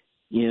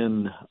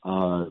in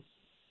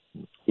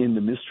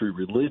the mystery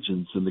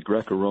religions in the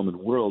Greco-Roman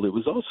world. It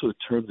was also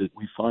a term that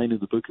we find in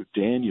the book of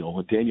Daniel,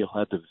 when Daniel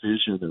had the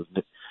vision of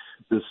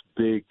this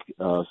big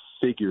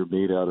figure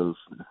made out of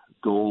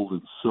gold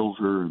and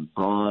silver and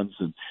bronze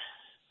and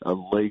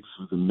legs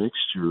with a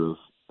mixture of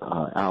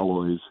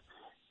alloys,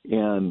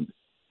 and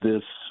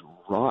this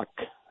rock,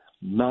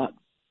 not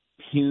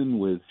hewn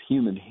with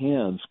human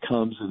hands,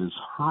 comes and is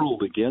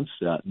hurled against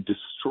that and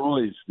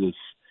destroys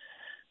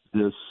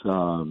this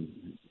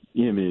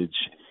image.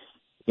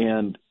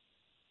 And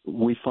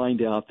we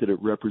find out that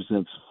it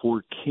represents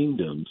 4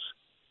 kingdoms,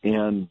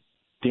 and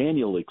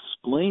Daniel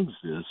explains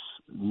this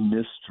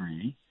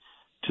mystery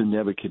to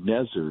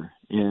Nebuchadnezzar,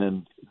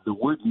 and the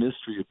word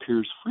mystery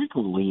appears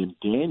frequently in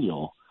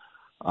Daniel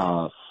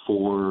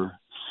for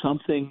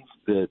something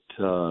that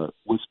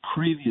was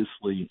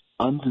previously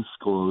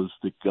undisclosed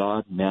that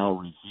God now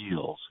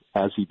reveals,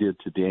 as he did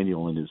to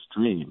Daniel in his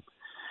dream.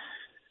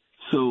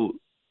 So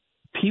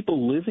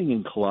people living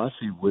in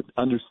Colossi would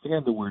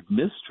understand the word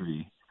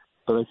mystery,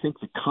 but I think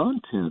the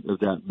content of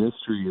that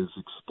mystery is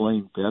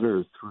explained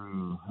better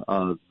through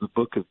the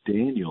book of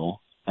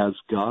Daniel as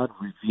God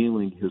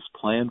revealing his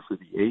plan for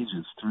the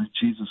ages through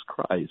Jesus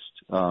Christ.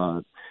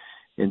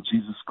 And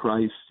Jesus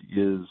Christ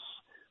is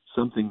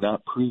something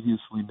not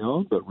previously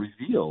known but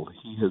revealed.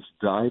 He has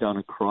died on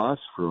a cross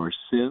for our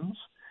sins,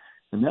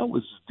 and that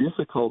was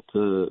difficult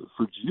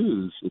for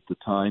Jews at the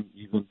time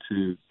even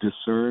to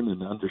discern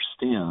and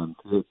understand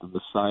that the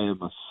Messiah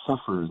must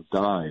suffer and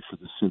die for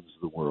the sins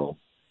of the world.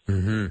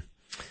 Mm-hmm.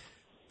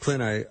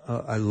 Clint,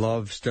 I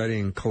love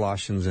studying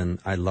Colossians, and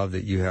I love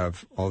that you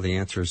have all the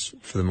answers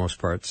for the most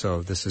part,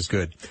 so this is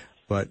good.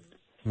 But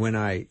when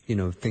I,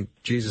 think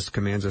Jesus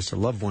commands us to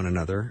love one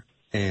another,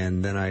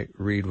 and then I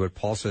read what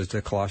Paul says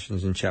to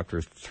Colossians in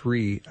chapter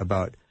 3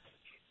 about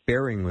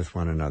bearing with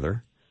one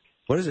another,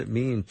 what does it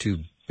mean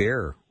to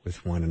bear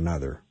with one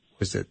another?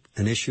 Was it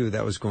an issue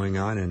that was going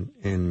on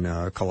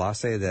in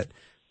Colossae that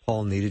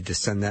Paul needed to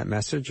send that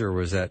message, or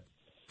was that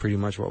pretty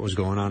much what was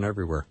going on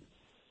everywhere?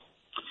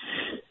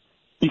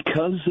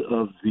 Because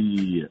of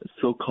the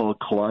so-called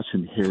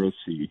Colossian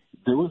heresy,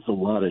 there was a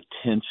lot of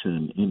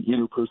tension and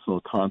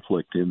interpersonal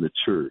conflict in the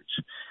church.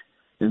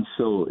 And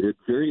so at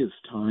various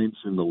times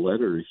in the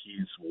letter,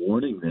 he's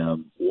warning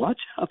them, watch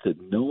out that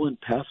no one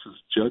passes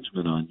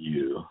judgment on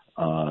you,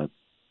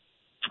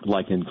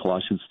 like in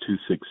Colossians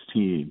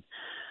 2:16.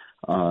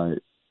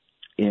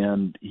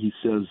 And he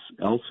says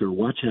elsewhere,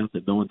 watch out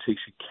that no one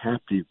takes you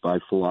captive by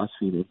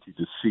philosophy and empty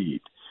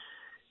deceit.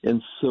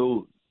 And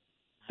so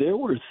there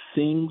were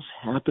things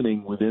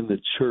happening within the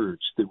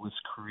church that was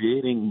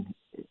creating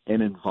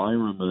an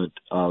environment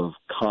of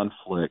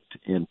conflict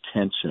and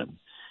tension.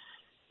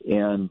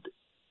 And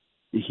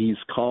he's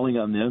calling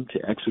on them to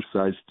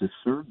exercise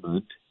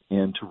discernment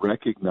and to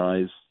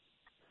recognize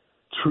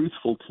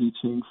truthful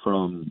teaching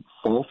from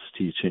false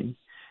teaching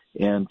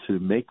and to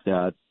make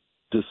that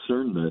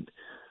discernment.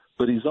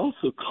 But he's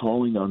also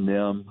calling on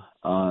them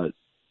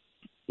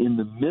in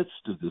the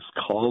midst of this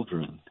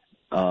cauldron,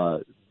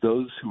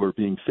 those who are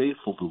being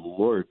faithful to the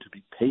Lord, to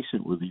be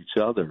patient with each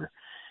other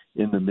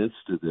in the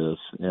midst of this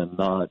and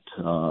not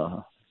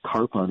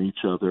carp on each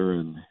other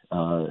and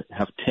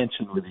have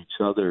tension with each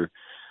other.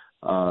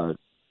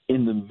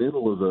 In the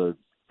middle of a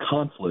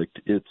conflict,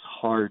 it's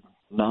hard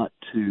not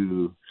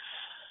to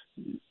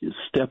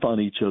step on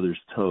each other's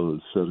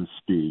toes, so to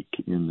speak,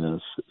 in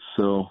this.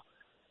 So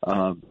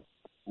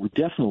we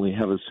definitely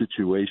have a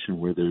situation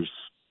where there's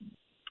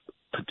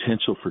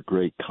potential for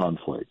great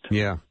conflict.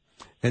 Yeah.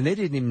 And they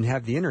didn't even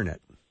have the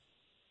internet.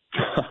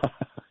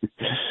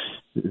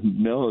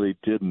 No, they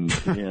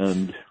didn't.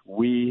 And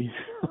we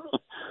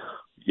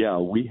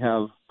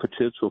have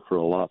potential for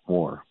a lot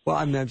more. Well,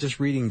 I'm just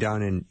reading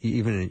down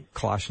even in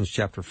Colossians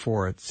chapter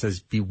 4, it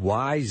says, be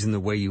wise in the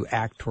way you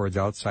act towards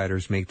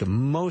outsiders. Make the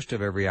most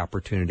of every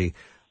opportunity.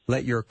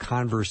 Let your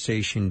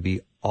conversation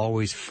be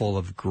always full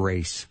of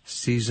grace,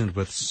 seasoned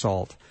with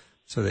salt,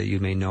 so that you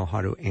may know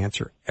how to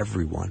answer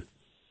everyone.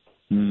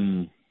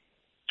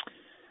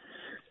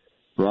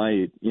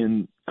 Right.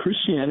 And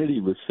Christianity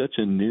was such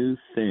a new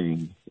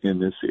thing in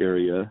this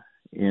area,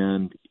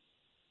 and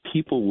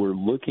people were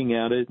looking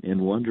at it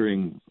and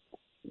wondering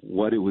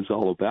what it was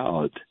all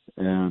about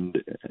and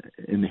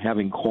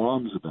having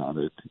qualms about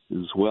it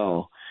as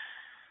well.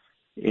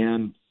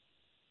 And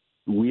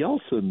we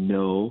also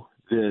know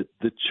that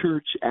the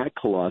church at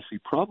Colossi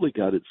probably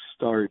got its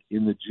start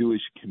in the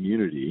Jewish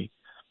community,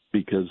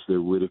 because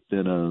there would have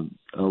been a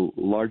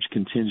large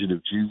contingent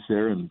of Jews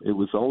there, and it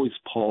was always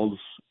Paul's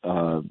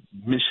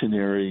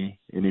missionary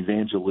and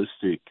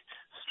evangelistic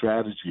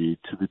strategy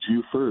to the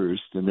Jew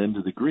first and then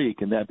to the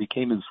Greek, and that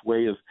became his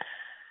way of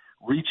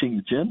reaching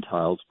the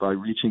Gentiles by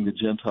reaching the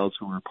Gentiles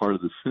who were part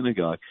of the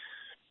synagogue.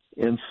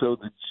 And so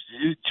the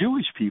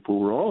Jewish people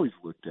were always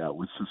looked at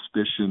with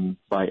suspicion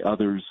by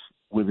others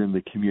within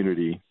the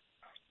community.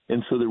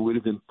 And so there would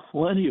have been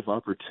plenty of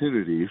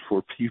opportunity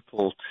for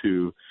people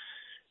to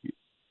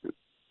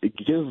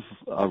give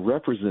a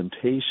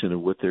representation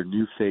of what their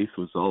new faith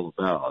was all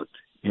about.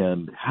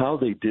 And how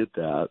they did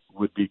that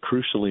would be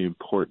crucially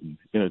important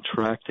in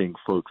attracting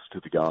folks to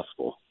the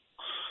gospel.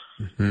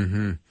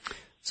 Mm-hmm.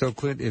 So,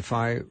 Clint, if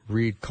I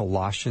read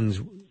Colossians,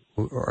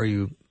 are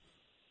you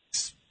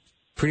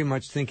pretty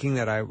much thinking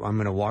that I'm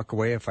going to walk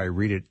away if I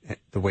read it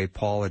the way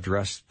Paul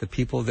addressed the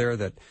people there,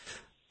 that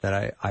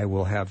I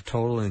will have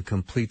total and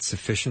complete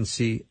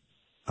sufficiency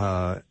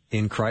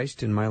in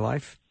Christ in my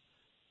life,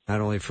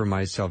 not only for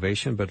my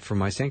salvation, but for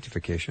my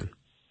sanctification?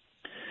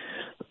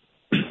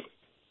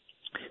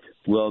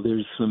 Well,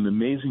 there's some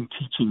amazing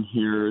teaching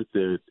here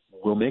that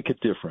will make a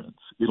difference.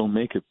 It'll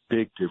make a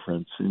big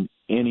difference in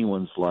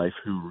anyone's life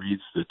who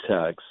reads the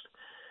text.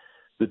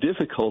 The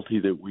difficulty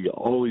that we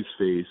always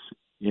face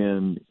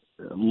in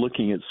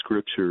looking at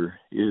Scripture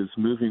is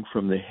moving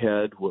from the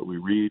head, what we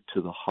read,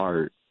 to the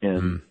heart,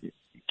 and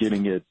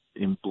getting it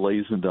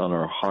emblazoned on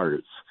our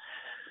hearts.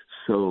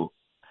 So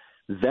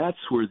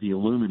that's where the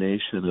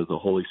illumination of the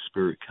Holy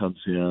Spirit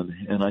comes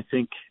in. And I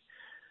think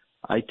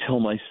I tell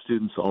my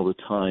students all the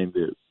time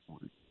that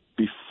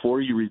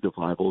before you read the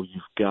Bible,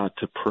 you've got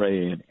to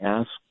pray and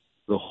ask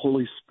the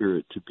Holy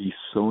Spirit to be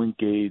so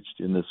engaged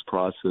in this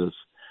process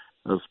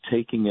of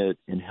taking it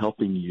and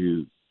helping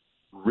you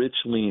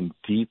richly and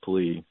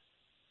deeply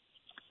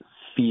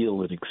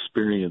feel and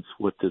experience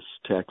what this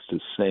text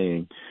is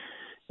saying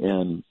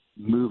and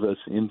move us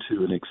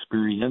into an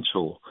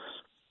experiential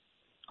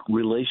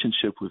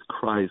relationship with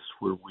Christ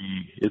where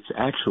it's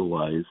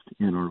actualized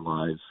in our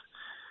lives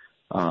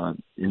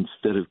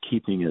instead of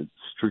keeping it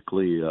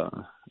strictly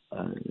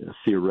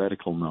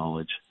theoretical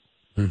knowledge.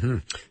 Mm-hmm.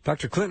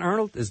 Dr. Clint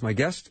Arnold is my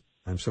guest.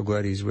 I'm so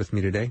glad he's with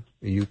me today.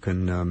 You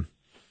can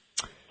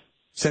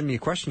send me a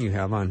question you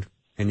have on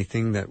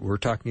anything that we're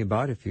talking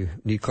about. If you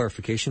need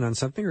clarification on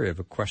something or you have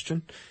a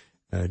question,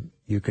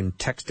 you can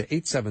text to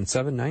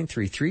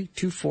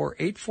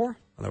 877-933-2484.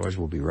 Otherwise,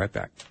 we'll be right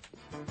back.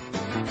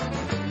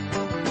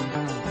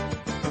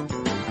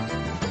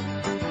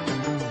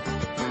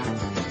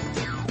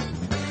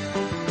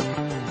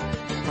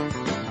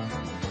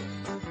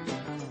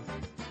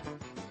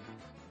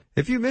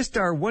 If you missed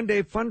our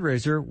one-day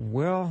fundraiser,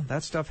 well,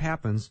 that stuff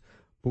happens.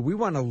 But we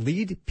want to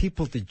lead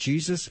people to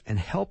Jesus and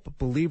help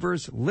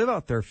believers live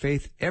out their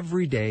faith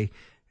every day.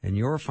 And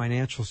your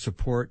financial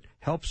support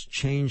helps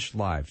change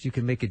lives. You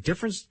can make a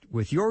difference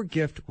with your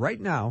gift right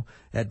now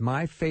at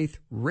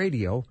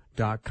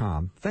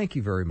myfaithradio.com. Thank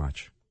you very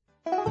much.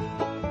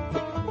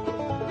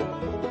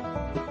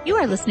 You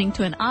are listening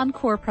to an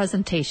encore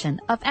presentation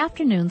of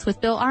Afternoons with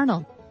Bill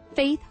Arnold.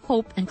 Faith,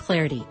 Hope, and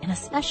Clarity in a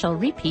special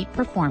repeat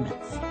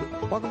performance.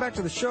 Welcome back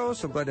to the show.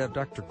 So glad to have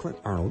Dr. Clint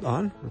Arnold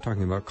on. We're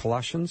talking about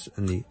Colossians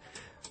and the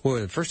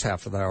first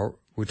half of the hour,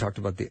 we talked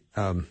about the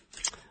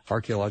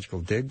archaeological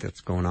dig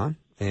that's going on.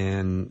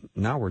 And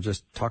now we're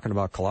just talking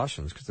about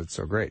Colossians because it's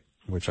so great,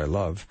 which I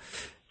love.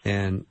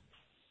 And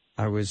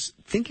I was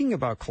thinking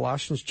about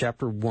Colossians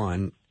chapter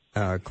 1,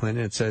 Clint, and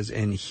it says,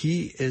 and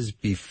he is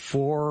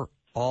before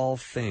all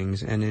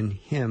things, and in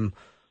him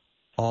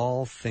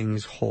all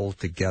things hold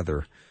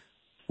together.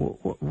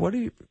 What do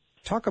you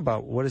talk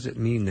about? What does it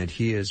mean that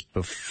he is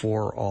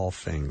before all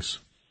things?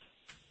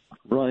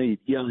 Right.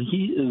 Yeah,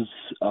 he is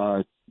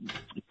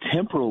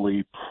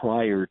temporally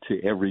prior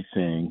to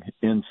everything.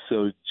 And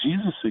so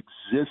Jesus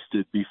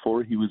existed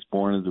before he was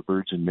born of the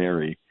Virgin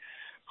Mary.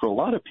 For a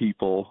lot of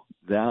people,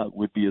 that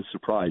would be a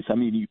surprise. I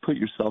mean, you put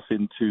yourself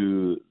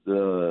into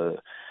the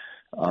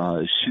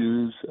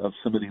shoes of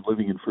somebody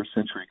living in first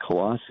century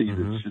Colossi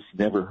that's just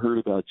never heard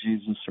about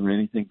Jesus or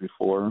anything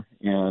before,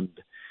 and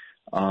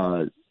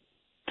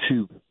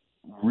to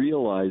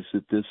realize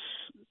that this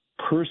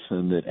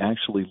person that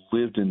actually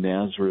lived in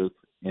Nazareth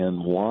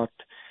and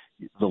walked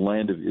the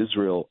land of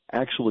Israel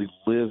actually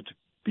lived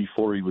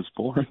before he was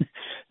born,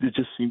 it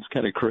just seems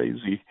kind of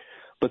crazy.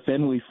 But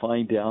then we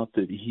find out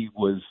that he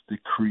was the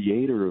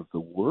creator of the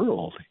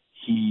world.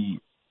 He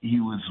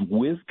was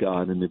with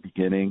God in the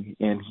beginning,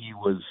 and he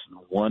was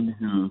the one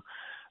who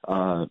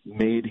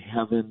made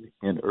heaven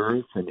and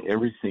earth and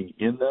everything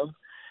in them.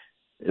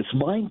 It's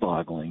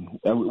mind-boggling.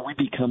 We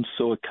become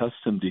so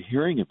accustomed to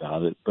hearing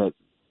about it, but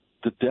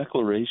the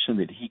declaration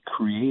that he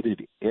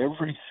created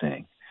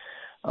everything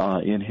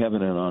in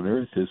heaven and on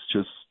earth is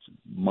just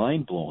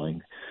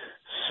mind-blowing.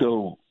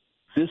 So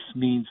this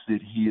means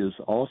that he is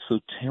also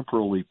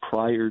temporally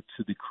prior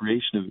to the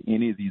creation of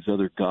any of these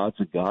other gods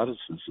and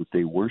goddesses that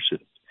they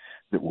worshiped,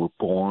 that were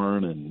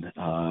born and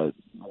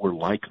were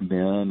like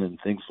men and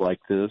things like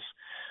this.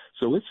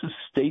 So it's a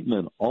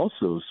statement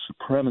also of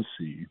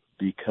supremacy,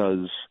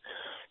 because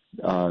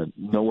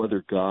no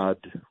other God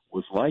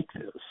was like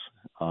this.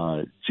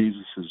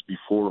 Jesus is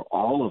before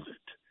all of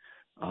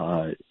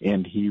it,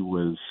 and he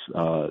was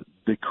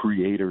the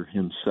creator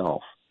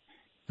himself.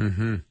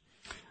 Mm-hmm.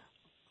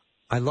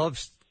 I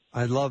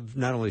love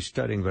not only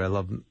studying, but I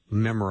love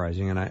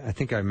memorizing, and I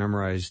think I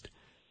memorized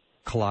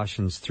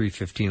Colossians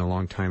 3:15 a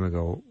long time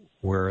ago,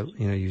 where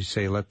you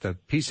say, "Let the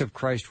peace of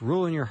Christ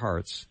rule in your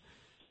hearts,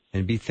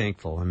 and be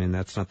thankful." I mean,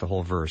 that's not the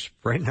whole verse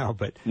right now,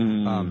 but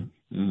and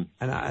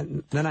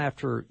then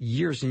after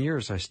years and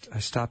years, I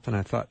stopped and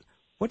I thought,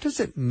 what does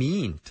it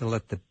mean to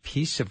let the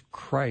peace of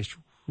Christ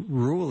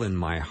rule in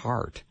my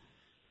heart?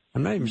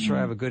 I'm not even sure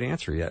I have a good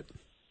answer yet.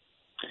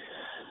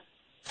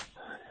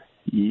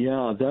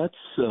 Yeah,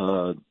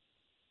 that's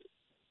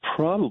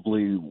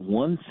probably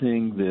one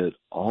thing that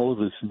all of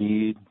us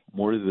need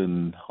more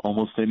than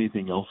almost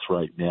anything else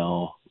right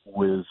now,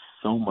 with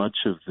so much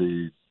of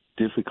the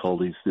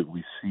difficulties that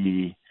we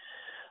see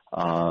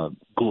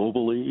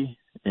globally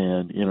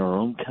and in our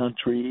own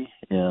country.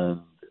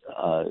 And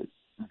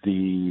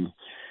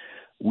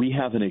we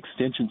have an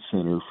extension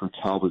center for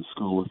Talbot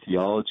School of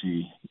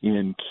Theology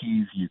in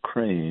Kyiv,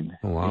 Ukraine.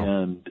 Oh, wow.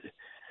 And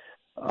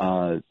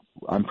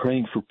I'm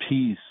praying for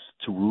peace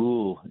to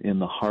rule in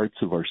the hearts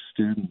of our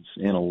students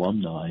and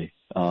alumni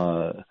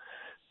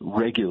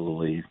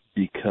regularly,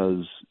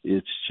 because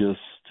it's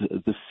just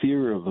the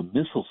fear of a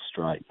missile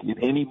strike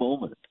at any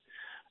moment.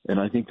 And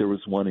I think there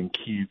was one in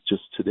Kyiv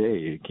just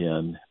today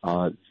again.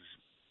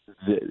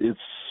 It's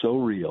so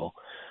real.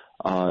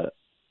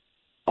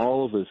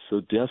 All of us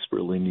so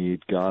desperately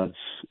need God's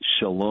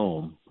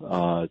shalom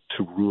to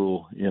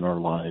rule in our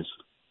lives,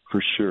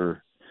 for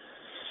sure.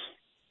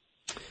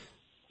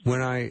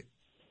 When I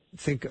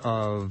think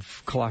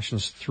of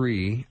Colossians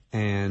 3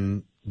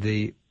 and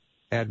the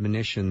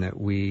admonition that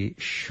we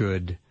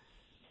should,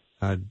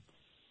 let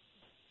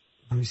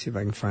me see if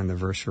I can find the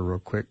verse here real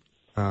quick,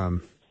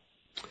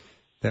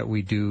 that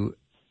we do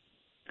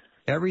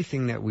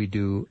everything that we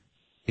do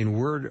in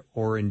word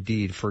or in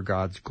deed for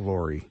God's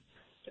glory.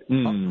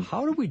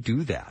 How do we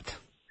do that?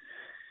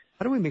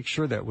 How do we make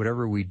sure that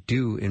whatever we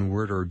do in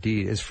word or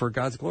deed is for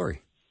God's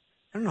glory?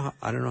 I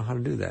don't know how to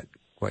do that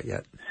quite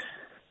yet.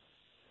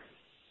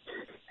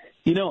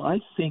 I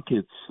think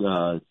it's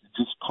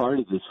just part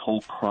of this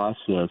whole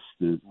process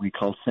that we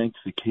call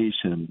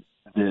sanctification,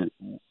 that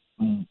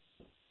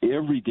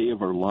every day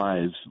of our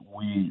lives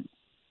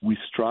we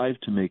strive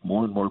to make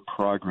more and more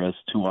progress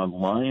to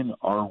align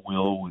our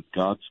will with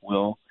God's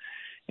will,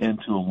 and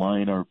to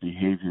align our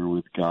behavior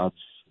with God's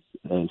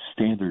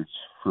standards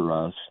for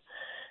us,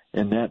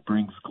 and that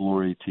brings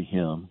glory to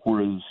Him.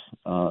 Whereas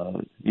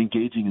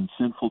engaging in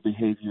sinful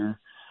behavior,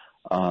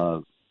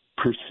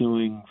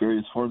 pursuing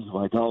various forms of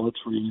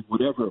idolatry,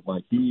 whatever it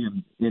might be.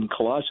 In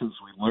Colossians,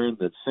 we learn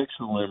that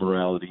sexual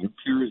immorality,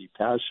 impurity,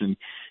 passion,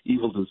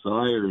 evil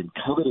desire, and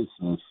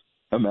covetousness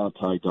amount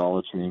to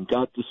idolatry, and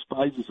God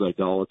despises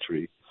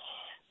idolatry.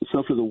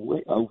 So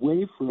a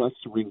way for us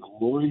to bring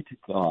glory to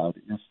God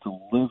is to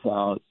live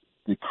out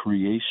the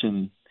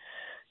creation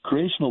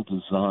creational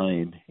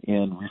design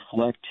and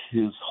reflect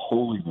His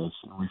holiness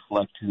and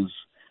reflect His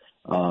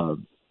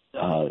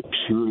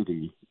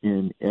purity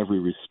in every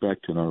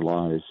respect in our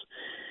lives.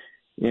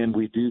 And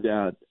we do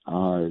that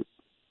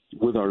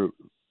with our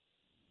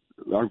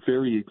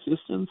very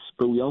existence,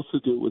 but we also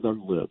do it with our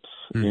lips.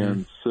 Mm-hmm.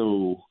 And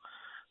so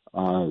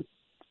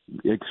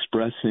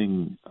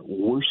expressing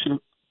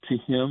worship to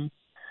Him,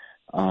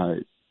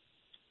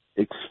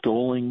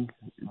 extolling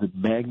the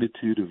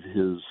magnitude of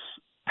His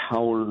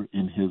power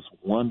and His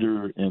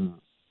wonder and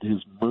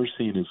His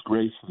mercy and His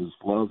grace and His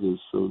love is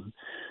so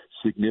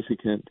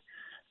significant.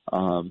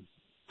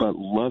 But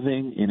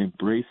loving and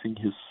embracing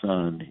His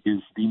Son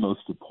is the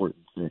most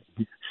important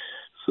thing.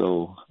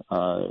 So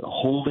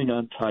holding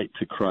on tight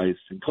to Christ.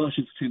 In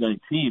Colossians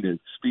 2:19,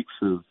 it speaks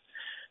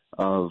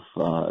of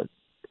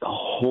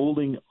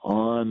holding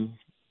on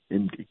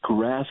and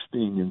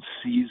grasping and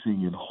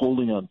seizing and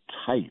holding on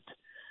tight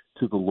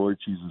to the Lord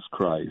Jesus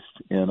Christ.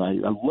 And I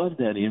love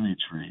that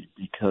imagery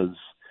because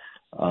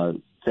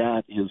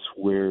that is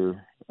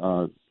where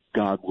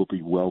God will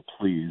be well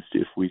pleased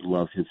if we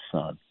love His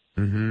Son.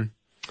 Mm-hmm.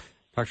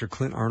 Dr.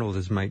 Clint Arnold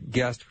is my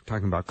guest. We're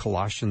talking about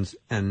Colossians.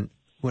 And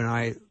when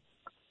I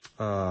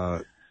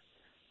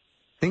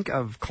think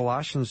of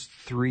Colossians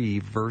 3,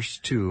 verse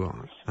 2,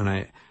 and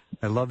I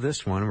love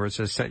this one where it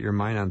says, set your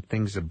mind on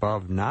things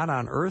above, not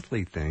on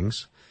earthly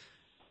things.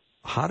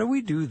 How do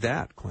we do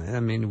that, Clint? I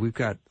mean, we've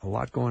got a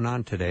lot going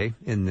on today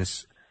on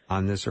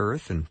this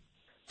earth, and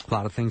a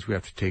lot of things we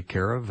have to take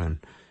care of.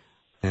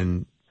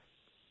 And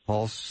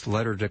Paul's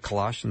letter to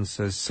Colossians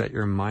says, set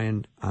your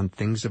mind on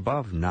things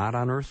above, not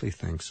on earthly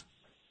things.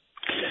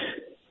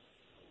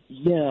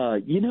 Yeah,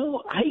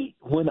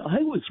 when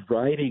I was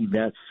writing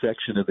that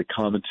section of the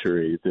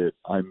commentary that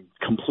I'm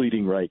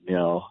completing right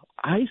now,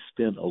 I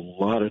spent a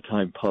lot of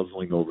time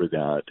puzzling over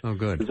that. Oh,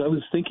 good. Because I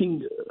was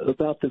thinking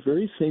about the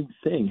very same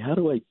thing. How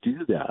do I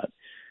do that?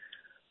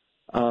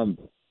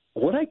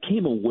 What I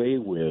came away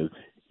with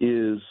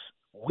is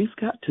we've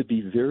got to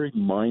be very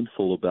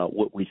mindful about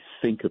what we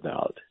think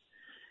about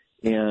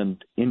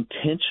and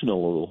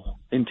intentional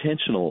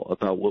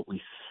about what we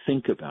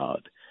think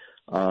about.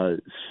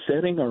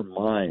 Setting our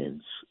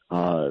minds,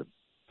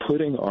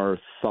 putting our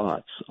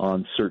thoughts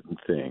on certain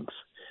things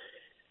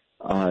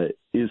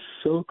is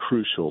so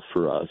crucial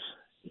for us.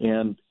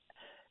 And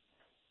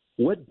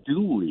what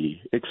do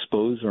we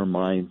expose our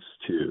minds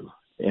to?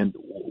 And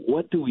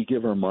what do we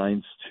give our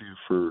minds to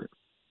for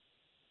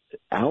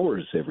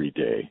hours every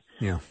day?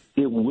 Yeah.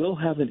 It will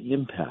have an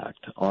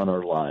impact on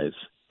our lives.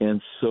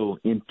 And so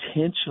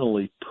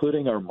intentionally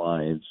putting our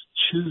minds,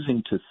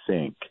 choosing to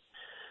think,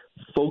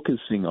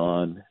 focusing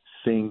on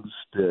things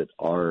that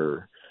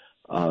are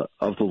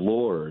of the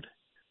Lord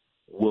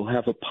will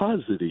have a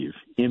positive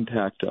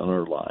impact on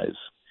our lives.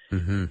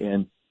 Mm-hmm.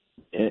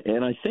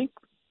 And I think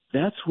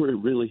that's where it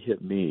really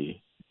hit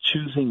me,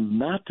 choosing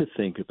not to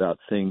think about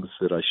things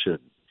that I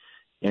shouldn't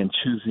and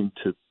choosing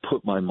to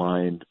put my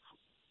mind,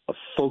 a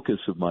focus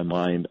of my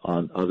mind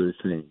on other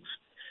things.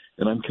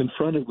 And I'm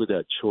confronted with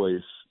that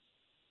choice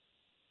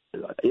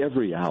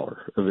every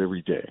hour of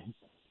every day.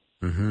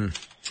 Mm-hmm.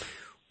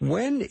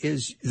 When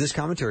is this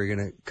commentary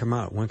going to come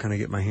out? When can I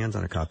get my hands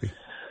on a copy?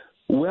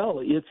 Well,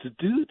 it's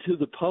due to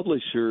the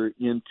publisher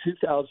in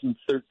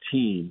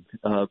 2013,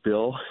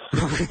 Bill.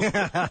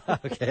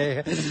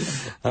 Okay.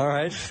 All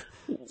right.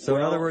 So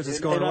in other words, it's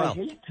going well.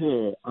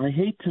 I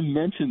hate to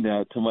mention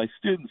that to my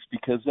students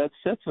because that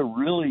sends a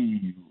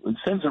really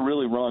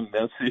wrong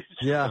message.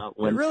 Yeah,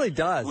 it really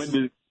does. When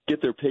to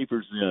get their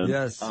papers in.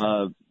 Yes.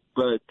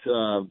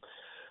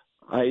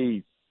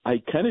 I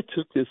kind of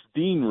took this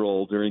dean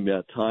role during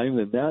that time,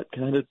 and that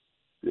kind of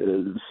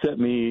set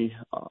me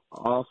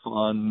off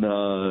on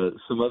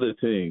some other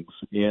things.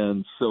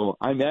 And so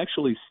I'm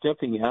actually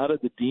stepping out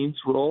of the dean's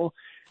role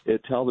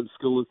at Talbot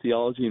School of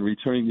Theology and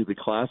returning to the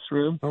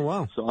classroom. Oh,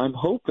 wow. So I'm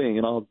hoping,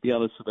 and I'll be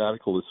on a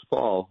sabbatical this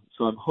fall,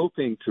 so I'm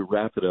hoping to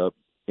wrap it up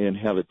and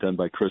have it done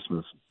by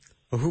Christmas.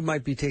 Well, who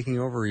might be taking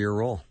over your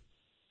role?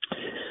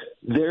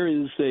 There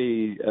is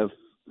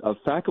a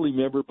faculty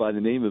member by the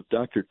name of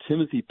Dr.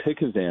 Timothy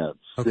Pickavance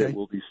that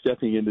will be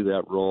stepping into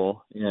that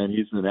role, and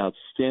he's an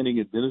outstanding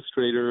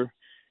administrator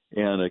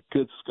and a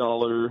good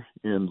scholar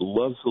and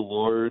loves the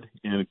Lord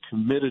and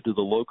committed to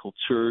the local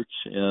church,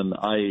 and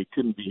I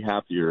couldn't be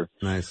happier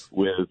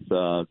with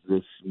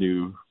this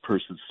new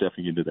person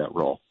stepping into that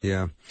role.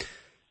 Yeah.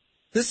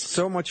 This is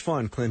so much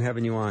fun, Clint,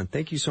 having you on.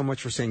 Thank you so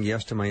much for saying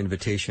yes to my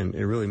invitation.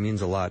 It really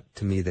means a lot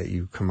to me that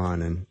you come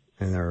on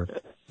and are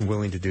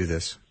willing to do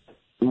this.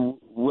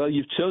 Well,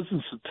 you've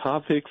chosen some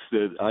topics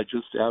that I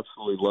just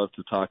absolutely love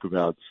to talk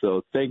about.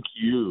 So thank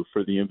you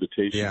for the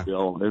invitation,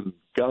 Bill, and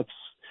God's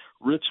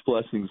rich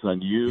blessings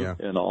on you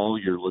and all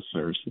your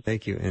listeners.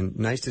 Thank you, and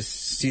nice to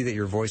see that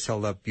your voice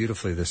held up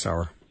beautifully this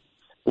hour.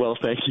 Well,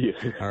 thank you.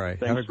 All right.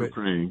 Thanks for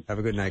praying. Have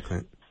a good night,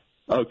 Clint.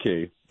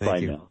 Okay. Bye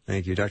now.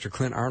 Thank you. Dr.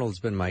 Clint Arnold has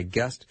been my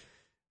guest,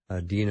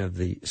 Dean of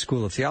the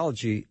School of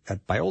Theology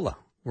at Biola.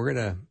 We're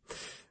going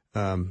to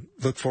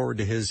look forward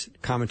to his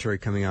commentary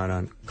coming out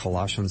on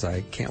Colossians.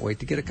 I can't wait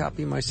to get a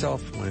copy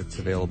myself when it's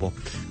available.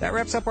 That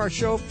wraps up our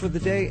show for the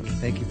day.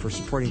 Thank you for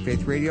supporting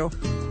Faith Radio.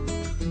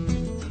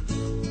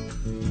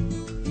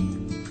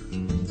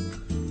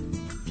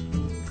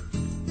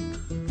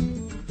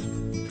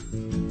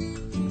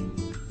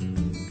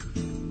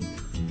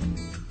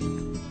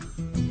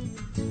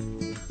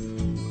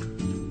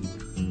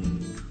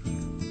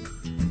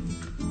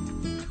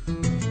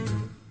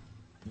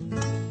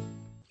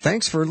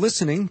 Thanks for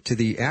listening to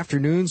the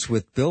Afternoons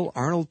with Bill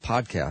Arnold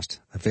podcast,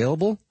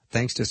 available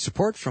thanks to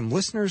support from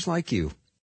listeners like you.